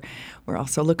enter. We're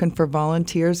also looking for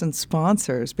volunteers and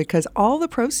sponsors because all the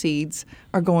proceeds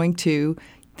are going to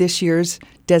this year's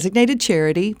designated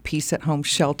charity, Peace at Home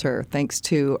Shelter, thanks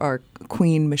to our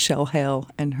Queen Michelle Hale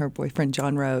and her boyfriend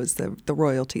John Rose, the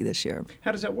royalty this year.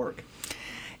 How does that work?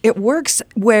 It works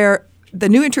where the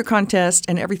new entry contest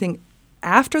and everything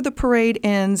after the parade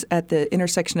ends at the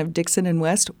intersection of Dixon and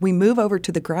West, we move over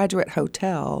to the Graduate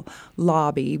Hotel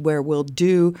lobby where we'll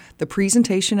do the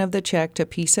presentation of the check to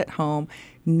Peace at Home,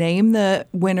 name the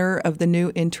winner of the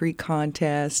new entry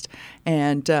contest,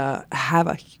 and have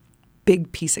a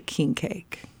big piece of king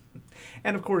cake.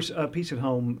 And, of course, Peace at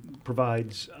Home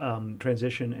provides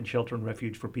transition and shelter and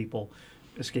refuge for people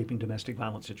escaping domestic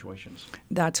violence situations.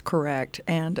 That's correct.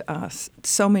 And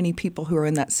so many people who are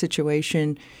in that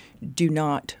situation do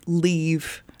not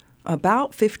leave.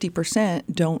 About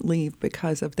 50% don't leave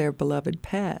because of their beloved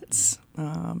pets.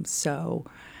 So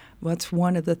that's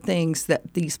one of the things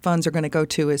that these funds are going to go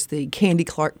to is the Candy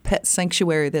Clark Pet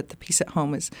Sanctuary that the Peace at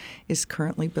Home is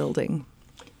currently building.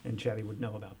 And Chatty would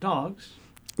know about dogs.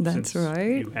 That's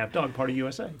right. You have Dog Party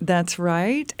USA. That's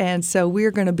right. And so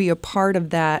we're going to be a part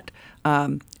of that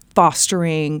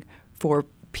fostering for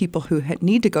people who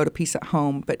need to go to Peace at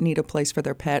Home but need a place for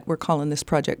their pet. We're calling this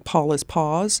project Paula's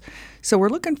Paws. So we're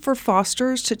looking for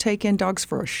fosters to take in dogs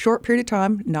for a short period of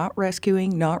time, not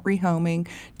rescuing, not rehoming,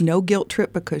 no guilt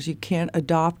trip because you can't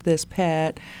adopt this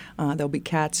pet. There'll be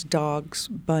cats, dogs,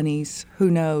 bunnies, who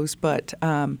knows. But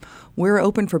we're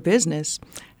open for business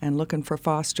and looking for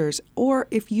fosters. Or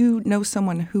if you know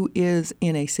someone who is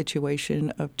in a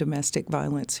situation of domestic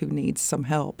violence who needs some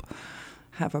help,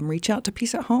 have them reach out to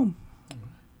Peace at Home.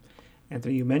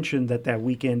 Anthony, you mentioned that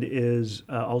weekend is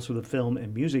also the Film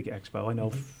and Music Expo. I know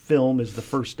film is the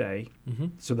first day,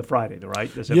 so the Friday,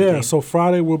 right? The 17th? Yeah, so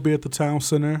Friday we'll be at the Town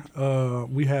Center.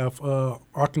 We have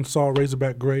Arkansas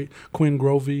Razorback great Quinn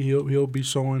Grovey. He'll be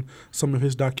showing some of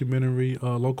his documentary.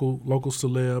 Local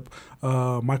celeb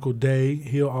Michael Day.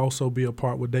 He'll also be a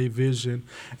part with Day Vision,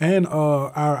 and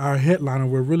our headliner.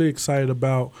 We're really excited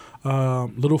about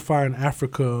Little Fire in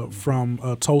Africa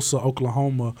from Tulsa,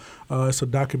 Oklahoma. It's a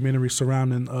documentary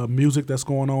surrounding music that's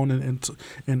going on in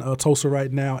Tulsa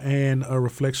right now, and a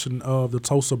reflection of the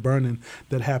Tulsa burning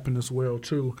that happened as well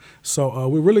too. So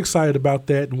we're really excited about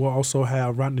that, and we'll also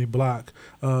have Rodney Block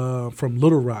from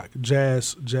Little Rock,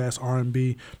 jazz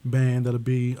R&B band that'll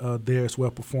be there as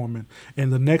well performing.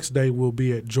 And the next day we'll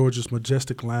be at George's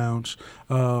Majestic Lounge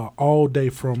all day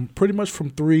from pretty much from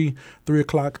 3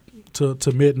 o'clock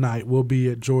to midnight. We'll be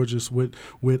at George's with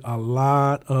a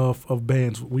lot of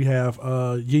bands. We have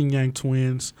Yin Yang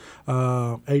Twins,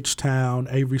 H-Town,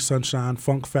 Avery Sunshine,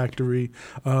 Funk Factory,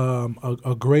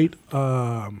 a great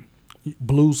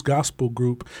blues gospel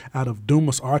group out of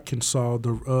Dumas, Arkansas,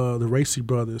 the Racy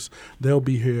Brothers. They'll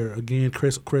be here again.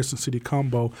 Crescent City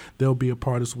Combo. They'll be a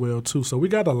part as well too. So we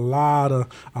got a lot of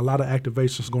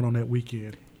activations going on that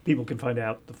weekend. People can find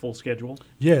out the full schedule?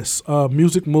 Yes.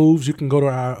 Music Moves. You can go to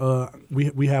our,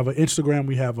 we have an Instagram,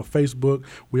 we have a Facebook.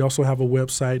 We also have a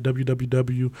website,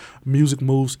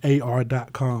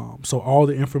 www.musicmovesar.com. So all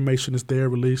the information is there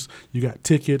released. You got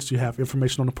tickets. You have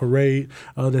information on the parade.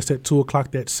 That's at 2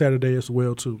 o'clock that Saturday as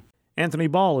well, too. Anthony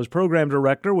Ball is Program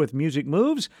Director with Music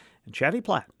Moves, and Chatty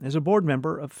Platt is a board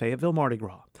member of Fayetteville Mardi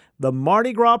Gras. The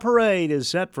Mardi Gras Parade is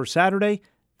set for Saturday,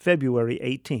 February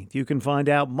 18th. You can find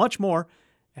out much more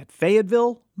at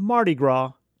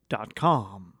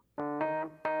FayettevilleMardiGras.com.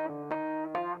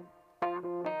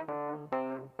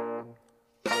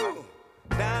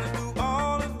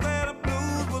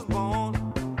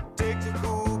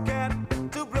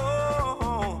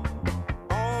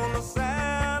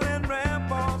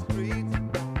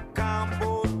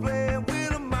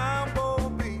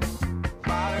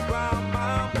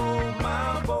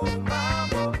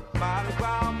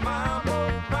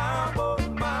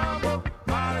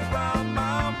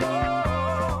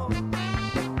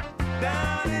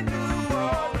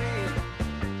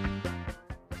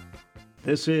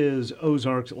 This is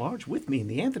Ozarks at Large. With me in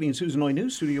the Anthony and Susan Oy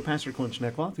News Studio, Pastor Clint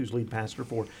Schnekloth, who's lead pastor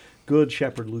for Good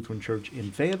Shepherd Lutheran Church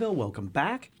in Fayetteville. Welcome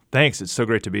back. Thanks. It's so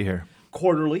great to be here.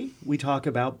 Quarterly, we talk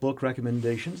about book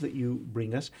recommendations that you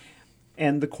bring us,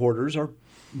 and the quarters are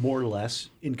more or less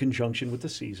in conjunction with the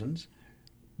seasons.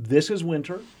 This is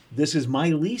winter. This is my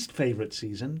least favorite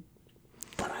season,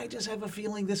 but I just have a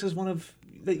feeling this is one of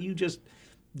that you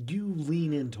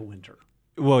lean into winter.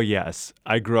 Well, yes.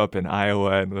 I grew up in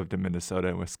Iowa and lived in Minnesota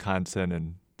and Wisconsin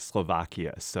and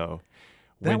Slovakia. So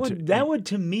that would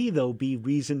to me, though, be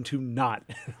reason to not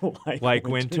like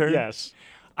winter. Yes.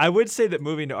 I would say that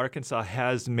moving to Arkansas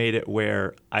has made it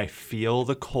where I feel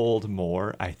the cold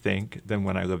more, I think, than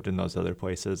when I lived in those other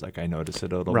places. Like I notice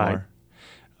it a little more.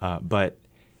 But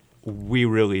we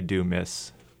really do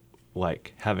miss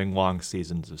like having long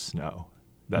seasons of snow.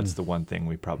 That's the one thing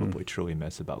we probably truly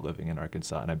miss about living in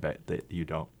Arkansas, and I bet that you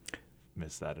don't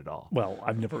miss that at all. Well,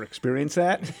 I've never experienced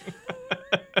that,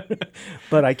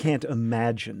 but I can't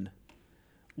imagine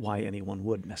why anyone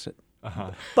would miss it.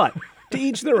 But to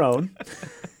each their own.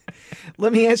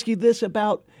 Let me ask you this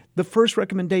about the first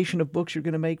recommendation of books you're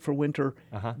going to make for winter.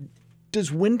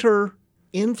 Does winter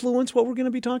influence what we're going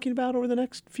to be talking about over the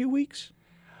next few weeks?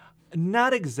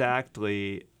 Not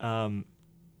exactly.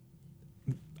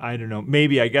 I don't know,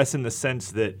 maybe, I guess, in the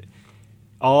sense that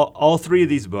all three of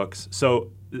these books,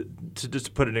 so to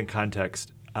just put it in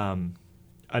context,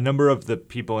 a number of the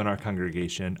people in our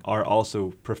congregation are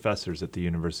also professors at the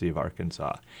University of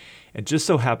Arkansas. It just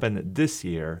so happened that this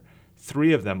year,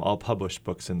 3 of them all published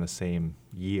books in the same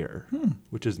year,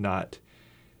 which is not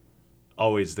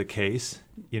always the case.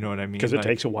 You know what I mean? Because it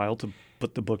takes a while to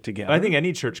put the book together. I think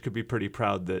any church could be pretty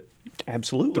proud that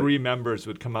absolutely 3 members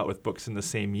would come out with books in the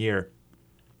same year.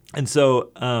 And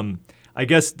so I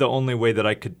guess the only way that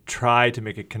I could try to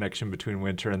make a connection between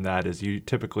winter and that is you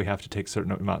typically have to take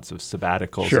certain amounts of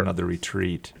sabbaticals and other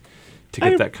retreat to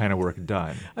get that kind of work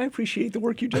done. I appreciate the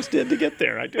work you just did to get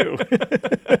there. I do.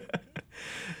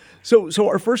 So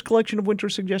our first collection of winter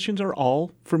suggestions are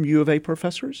all from U of A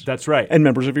professors? That's right. And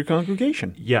members of your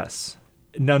congregation? Yes.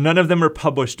 Now, none of them are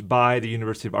published by the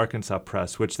University of Arkansas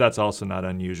Press, which that's also not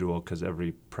unusual because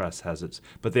every press has its,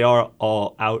 but they are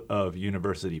all out of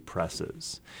university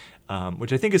presses,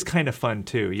 which I think is kind of fun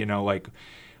too. You know, like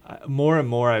more and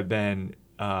more I've been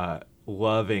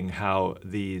loving how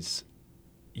these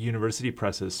university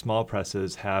presses, small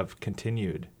presses, have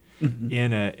continued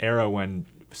in an era when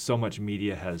so much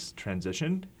media has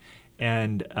transitioned,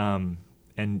 and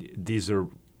these are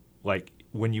like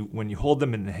when you hold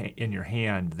them in your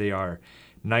hand, they are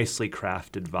nicely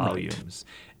crafted volumes.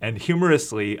 Right. And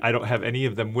humorously, I don't have any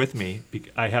of them with me.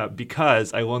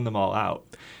 Because I loan them all out.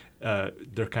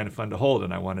 They're kind of fun to hold,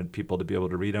 and I wanted people to be able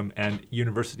to read them. And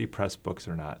university press books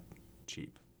are not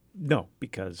cheap. No,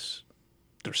 because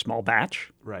they're small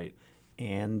batch. Right.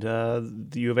 And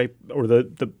the U of A or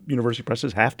the university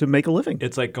presses have to make a living.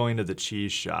 It's like going to the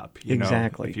cheese shop. You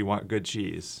exactly. know, if you want good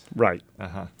cheese. Right.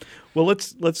 Well,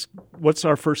 let's. What's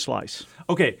our first slice?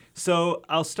 Okay, so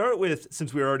I'll start with,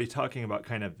 since we were already talking about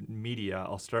kind of media,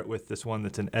 I'll start with this one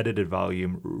that's an edited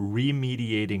volume,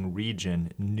 Remediating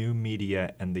Region, New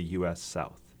Media and the U.S.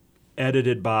 South,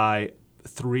 edited by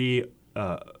 3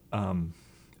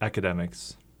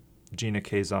 academics, Gina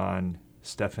Kazan,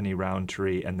 Stephanie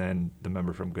Roundtree, and then the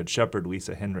member from Good Shepherd,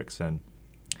 Lisa Henriksen.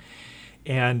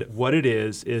 And what it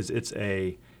is it's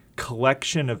a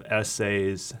collection of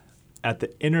essays at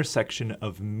the intersection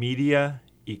of media,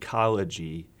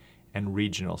 ecology, and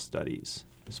regional studies,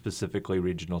 specifically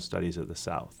regional studies of the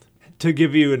South. To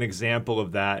give you an example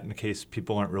of that, in case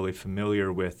people aren't really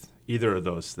familiar with either of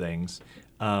those things,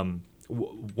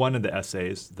 one of the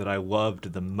essays that I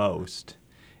loved the most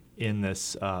in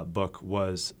this book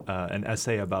was an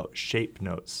essay about shape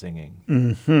note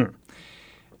singing,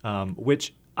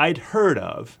 which I'd heard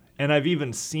of, and I've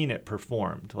even seen it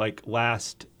performed. Like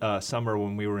last summer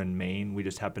when we were in Maine, we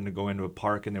just happened to go into a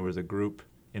park and there was a group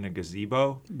in a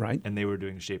gazebo, right, and they were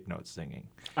doing shape note singing.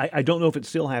 I don't know if it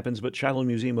still happens, but Shiloh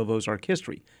Museum of Ozark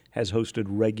History has hosted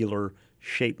regular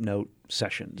shape note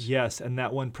sessions. Yes, and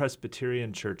that one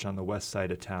Presbyterian church on the west side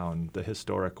of town, the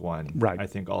historic one, right, I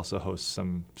think also hosts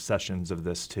some sessions of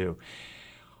this too.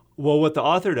 Well, what the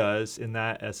author does in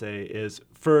that essay is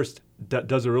first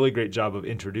does a really great job of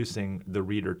introducing the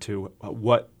reader to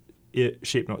what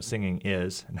shape note singing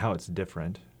is and how it's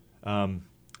different.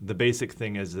 The basic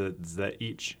thing is that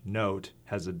each note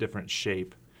has a different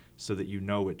shape so that you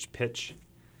know which pitch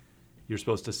you're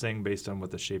supposed to sing based on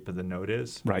what the shape of the note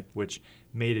is, right? Which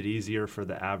made it easier for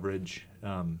the average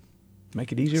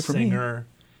make it easier for singer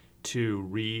to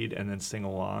read and then sing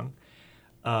along.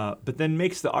 But then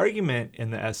makes the argument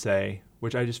in the essay,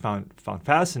 which I just found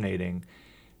fascinating,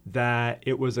 that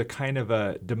it was a kind of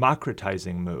a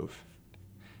democratizing move.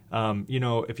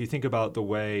 If you think about the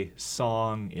way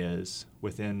song is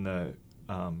within the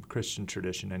Christian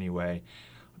tradition anyway,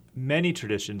 many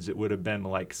traditions it would have been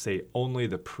like, say, only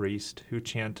the priest who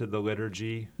chanted the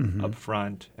liturgy up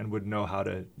front and would know how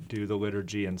to do the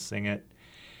liturgy and sing it.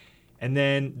 And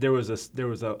then there was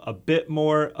a bit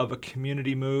more of a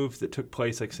community move that took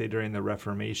place, like say during the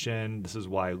Reformation. This is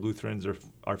why Lutherans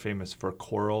are famous for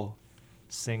choral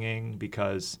singing,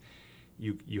 because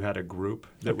you had a group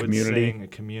that would sing, a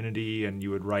community, and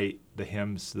you would write the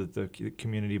hymns so that the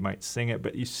community might sing it.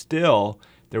 But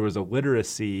there was a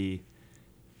literacy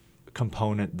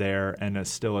component there, and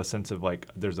still a sense of like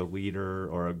there's a leader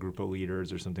or a group of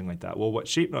leaders or something like that. Well, what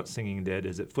shape note singing did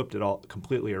is it flipped it all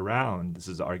completely around. This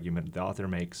is the argument the author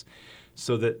makes,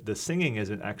 so that the singing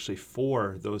isn't actually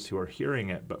for those who are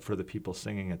hearing it, but for the people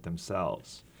singing it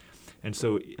themselves. And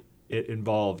so it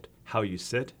involved how you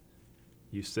sit.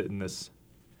 You sit in this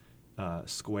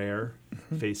square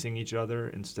facing each other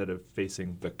instead of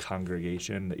facing the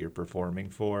congregation that you're performing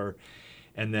for.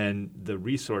 And then the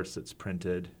resource that's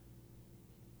printed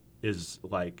is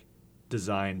like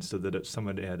designed so that if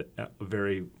somebody had a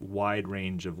very wide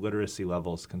range of literacy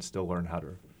levels can still learn how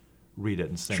to read it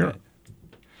and sing it.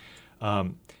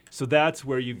 So that's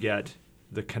where you get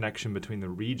the connection between the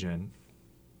region,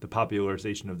 the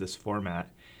popularization of this format,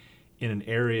 in an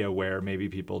area where maybe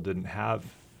people didn't have,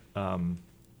 like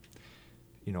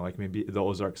maybe the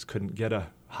Ozarks couldn't get a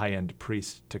high-end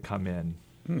priest to come in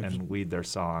and lead their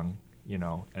song,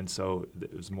 and so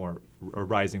it was more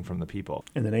arising from the people.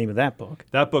 And the name of that book?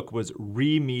 That book was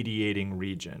Remediating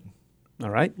Region. All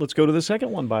right, let's go to the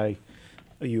second one by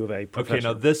a U of A professor. Okay,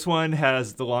 now this one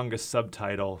has the longest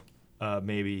subtitle,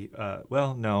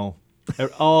 no.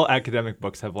 All academic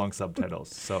books have long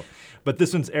subtitles. But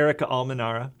this one's Erica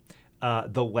Almenara,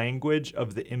 the language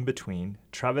of the in-between,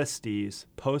 travestis,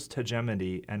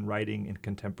 post-hegemony, and writing in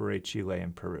contemporary Chile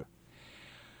and Peru.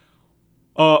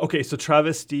 Okay, so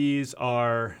travestis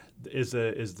is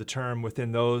the term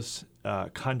within those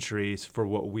countries for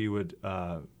what we would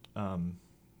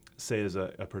say is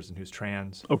a person who's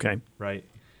trans. Okay. Right.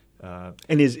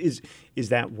 And is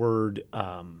that word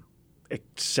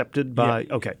accepted by?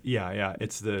 Yeah, okay. Yeah.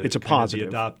 It's a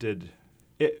positive. The adopted.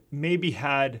 It maybe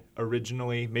had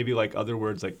originally, maybe like other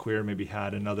words like queer, maybe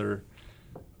had another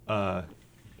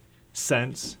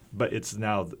sense, but it's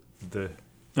now the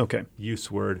use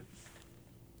word.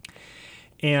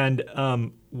 And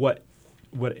what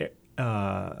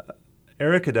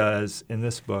Erica does in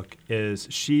this book is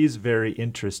she's very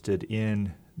interested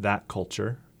in that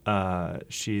culture.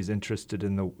 She's interested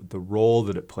in the role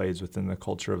that it plays within the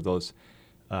culture of those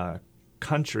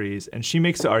countries. And she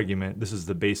makes the argument, this is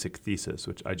the basic thesis,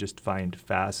 which I just find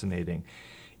fascinating,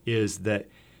 is that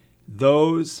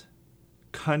those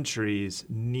countries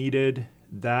needed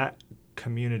that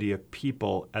community of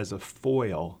people as a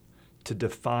foil to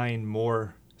define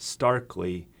more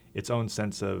starkly its own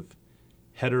sense of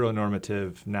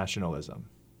heteronormative nationalism.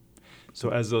 So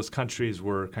as those countries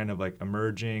were kind of like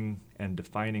emerging and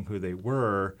defining who they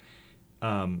were,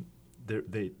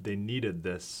 they needed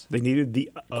this. They needed the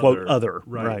quote other.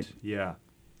 Right. Yeah.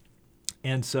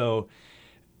 And so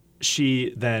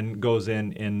she then goes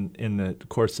in the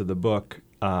course of the book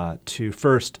to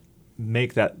first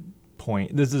make that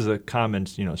point. This is a common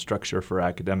structure for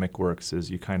academic works, is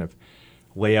you kind of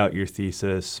lay out your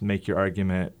thesis, make your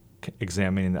argument,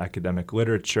 examining the academic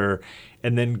literature,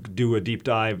 and then do a deep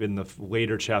dive in the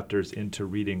later chapters into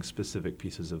reading specific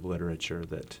pieces of literature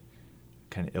that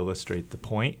kind of illustrate the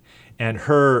point. And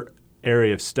her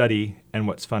area of study, and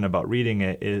what's fun about reading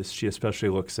it, is she especially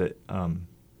looks at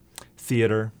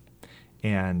theater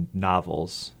and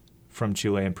novels from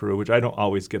Chile and Peru, which I don't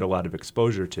always get a lot of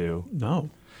exposure to. No.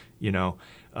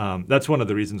 That's one of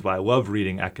the reasons why I love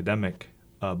reading academic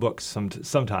books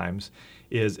sometimes,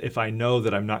 is if I know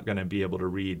that I'm not going to be able to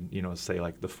read, say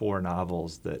like the 4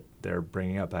 novels that they're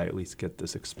bringing up, I at least get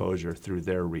this exposure through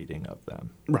their reading of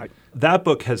them. Right. That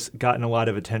book has gotten a lot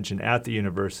of attention at the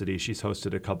university. She's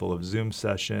hosted a couple of Zoom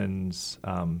sessions.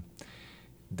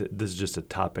 This is just a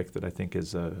topic that I think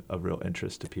is a real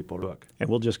interest to people. And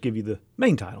we'll just give you the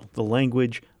main title, The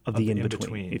Language of the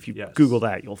In-Between. If you Google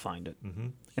that, you'll find it. Mm-hmm.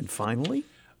 And finally?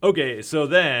 Okay, so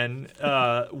then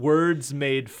Words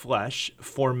Made Flesh,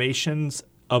 Formations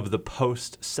of the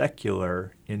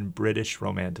Post-Secular in British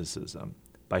Romanticism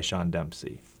by Sean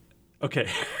Dempsey. Okay.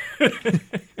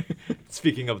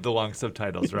 Speaking of the long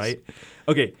subtitles, right?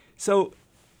 Okay, so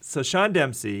Sean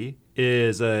Dempsey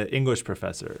is an English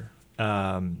professor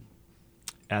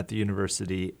at the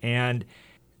university, and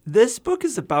this book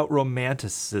is about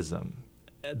Romanticism,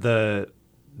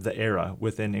 the era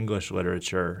within English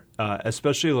literature,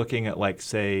 especially looking at, like,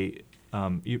 say,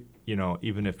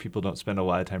 even if people don't spend a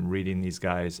lot of time reading these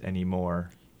guys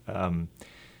anymore, I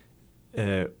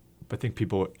think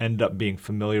people end up being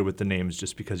familiar with the names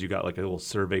just because you got like a little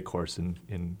survey course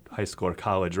in high school or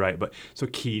college, right? But so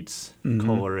Keats,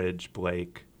 Coleridge,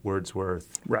 Blake,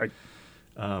 Wordsworth, right?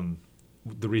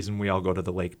 The reason we all go to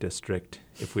the Lake District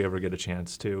if we ever get a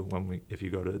chance to, if you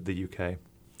go to the UK.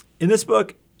 In this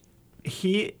book,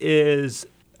 he is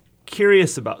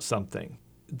curious about something.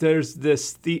 There's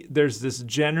this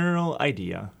general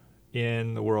idea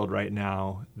in the world right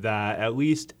now that, at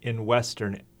least in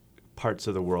Western parts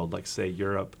of the world, like say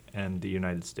Europe and the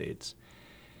United States,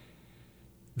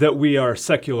 that we are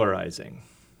secularizing,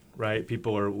 right?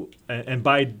 People are, and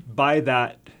by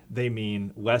that they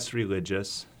mean less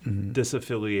religious,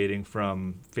 disaffiliating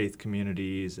from faith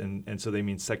communities, and so they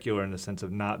mean secular in the sense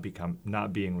of not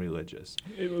being religious.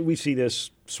 We see this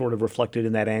sort of reflected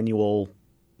in that annual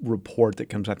report that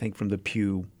comes, I think, from the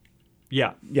Pew.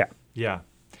 Yeah. Yeah.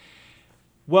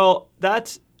 Well,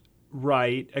 that's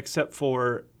right, except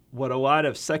for what a lot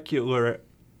of secular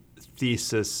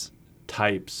thesis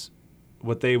types,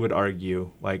 what they would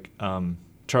argue, like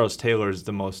Charles Taylor is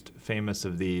the most famous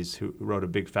of these, who wrote a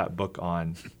big fat book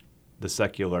on the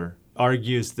secular,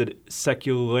 argues that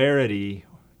secularity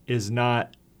is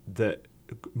not the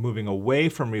moving away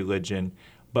from religion,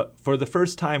 but for the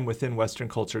first time within Western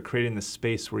culture, creating the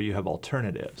space where you have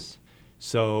alternatives.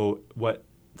 So what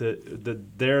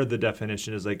the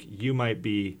definition is, like, you might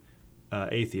be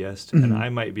atheist and I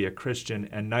might be a Christian,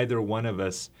 and neither one of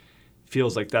us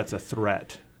feels like that's a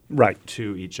threat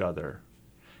to each other.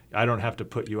 I don't have to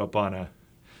put you up on a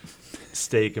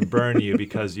stake and burn you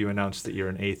because you announced that you're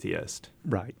an atheist.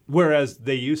 Right. Whereas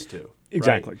they used to.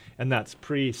 Exactly. Right? And that's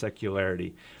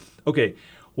pre-secularity. Okay.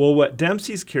 Well, what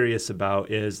Dempsey's curious about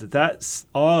is that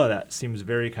all of that seems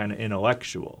very kind of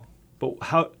intellectual.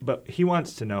 But he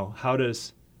wants to know, how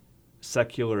does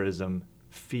secularism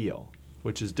feel?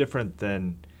 Which is different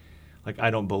than, like, I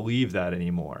don't believe that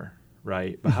anymore,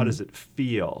 right? But how does it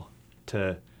feel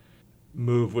to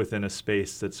move within a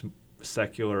space that's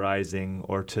secularizing,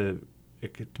 or to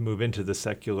move into the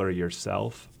secular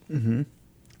yourself? Mm-hmm.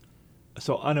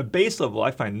 So on a base level,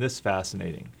 I find this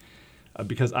fascinating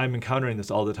because I'm encountering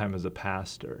this all the time as a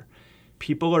pastor.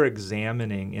 People are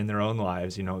examining in their own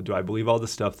lives, do I believe all the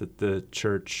stuff that the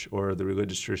church or the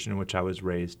religious tradition in which I was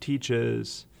raised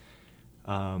teaches?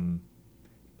 And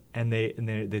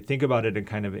they think about it in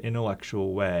kind of an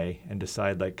intellectual way and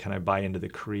decide, like, can I buy into the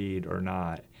creed or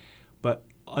not? But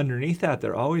underneath that,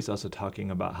 they're always also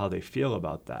talking about how they feel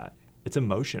about that. It's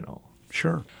emotional.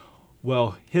 Sure.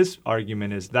 Well, his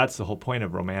argument is that's the whole point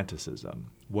of Romanticism,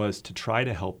 was to try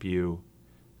to help you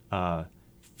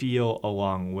feel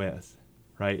along with,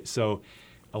 right? So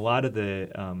a lot of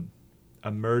the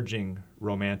emerging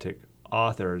Romantic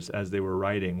authors, as they were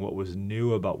writing, what was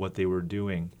new about what they were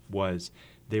doing was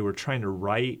they were trying to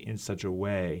write in such a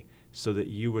way so that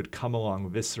you would come along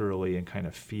viscerally and kind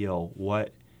of feel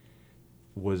what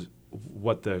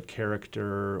the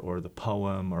character or the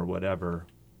poem or whatever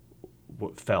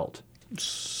felt.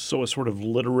 So a sort of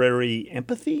literary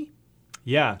empathy?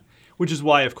 Yeah, which is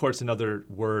why, of course, another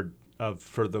word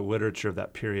for the literature of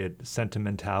that period,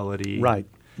 sentimentality. Right.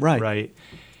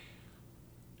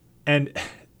 And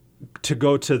to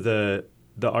go to the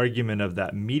argument of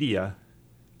that media,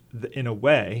 in a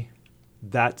way,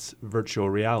 that's virtual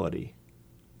reality,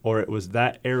 or it was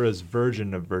that era's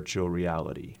version of virtual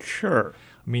reality. Sure.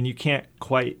 I mean, you can't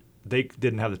quite. They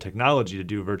didn't have the technology to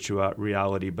do virtual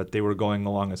reality, but they were going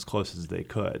along as close as they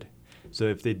could. So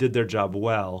if they did their job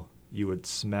well, you would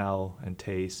smell and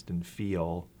taste and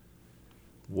feel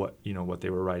what they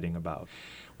were writing about.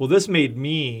 Well, this made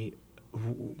me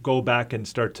go back and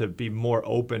start to be more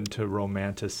open to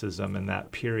Romanticism in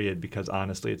that period, because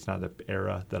honestly, it's not an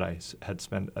era that I had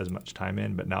spent as much time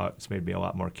in, but now it's made me a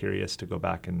lot more curious to go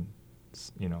back and,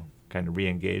 kind of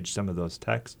re-engage some of those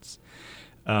texts.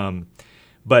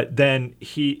 But then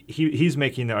he's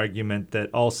making the argument that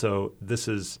also this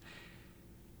is,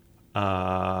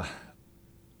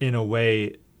 in a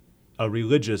way, a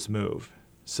religious move.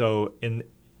 So in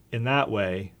that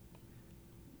way,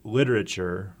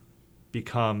 literature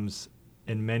becomes,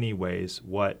 in many ways,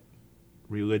 what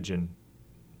religion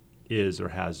is or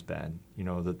has been.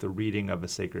 That the reading of a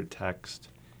sacred text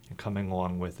and coming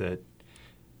along with it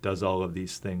does all of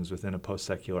these things within a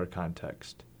post-secular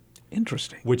context.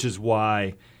 Interesting. Which is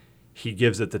why he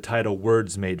gives it the title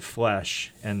Words Made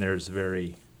Flesh, and there's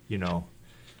very,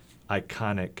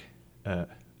 iconic,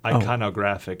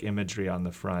 iconographic imagery on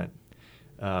the front.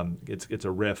 It's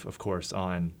a riff, of course,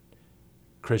 on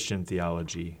Christian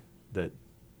theology, that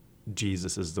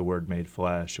Jesus is the Word made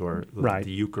flesh, or right.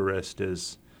 The Eucharist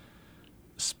is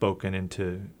spoken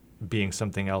into being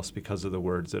something else because of the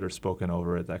words that are spoken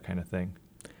over it, that kind of thing.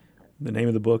 The name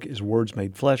of the book is Words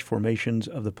Made Flesh, Formations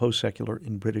of the Post-Secular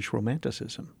in British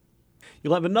Romanticism.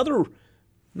 You'll have another,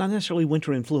 not necessarily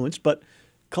winter influence, but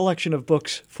collection of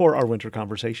books for our winter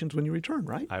conversations when you return,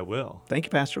 right? I will. Thank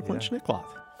you, Pastor Clint Schnekloth.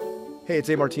 Hey, it's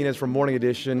A. Martinez from Morning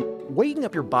Edition. Waking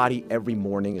up your body every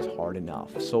morning is hard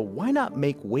enough, so why not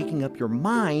make waking up your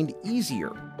mind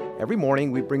easier? Every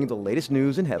morning, we bring you the latest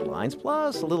news and headlines,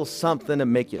 plus a little something to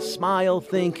make you smile,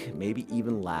 think, maybe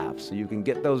even laugh, so you can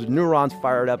get those neurons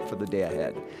fired up for the day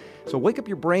ahead. So wake up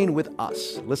your brain with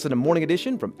us. Listen to Morning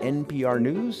Edition from NPR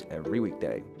News every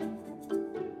weekday.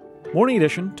 Morning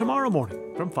Edition tomorrow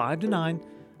morning from 5 to 9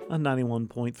 on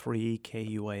 91.3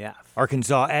 KUAF.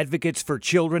 Arkansas Advocates for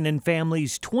Children and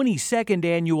Families' 22nd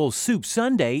annual Soup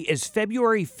Sunday is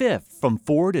February 5th from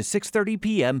 4 to 6:30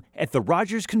 p.m. at the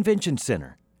Rogers Convention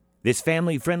Center. This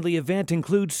family-friendly event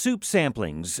includes soup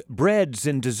samplings, breads,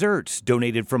 and desserts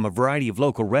donated from a variety of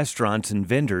local restaurants and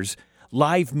vendors,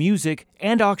 live music,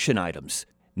 and auction items.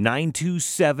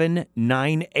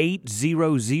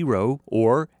 927-9800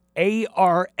 or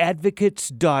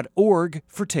aradvocates.org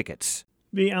for tickets.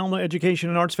 The Alma Education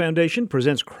and Arts Foundation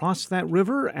presents Cross That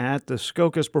River at the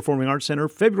Skokas Performing Arts Center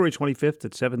February 25th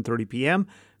at 7:30 p.m.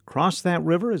 Cross That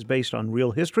River is based on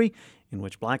real history in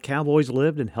which black cowboys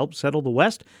lived and helped settle the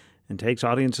West, and takes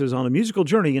audiences on a musical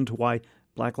journey into why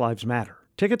Black Lives Matter.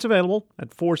 Tickets available at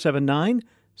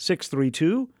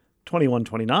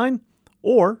 479-632-2129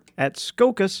 or at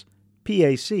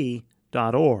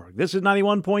skokas.pac.org. This is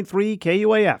 91.3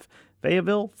 KUAF,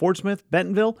 Fayetteville, Fort Smith,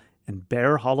 Bentonville, and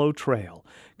Bear Hollow Trail.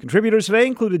 Contributors today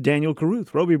included Daniel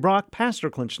Caruth, Roby Brock, Pastor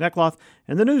Clint Schnekloth,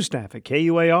 and the news staff at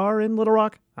KUAR in Little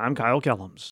Rock. I'm Kyle Kellums.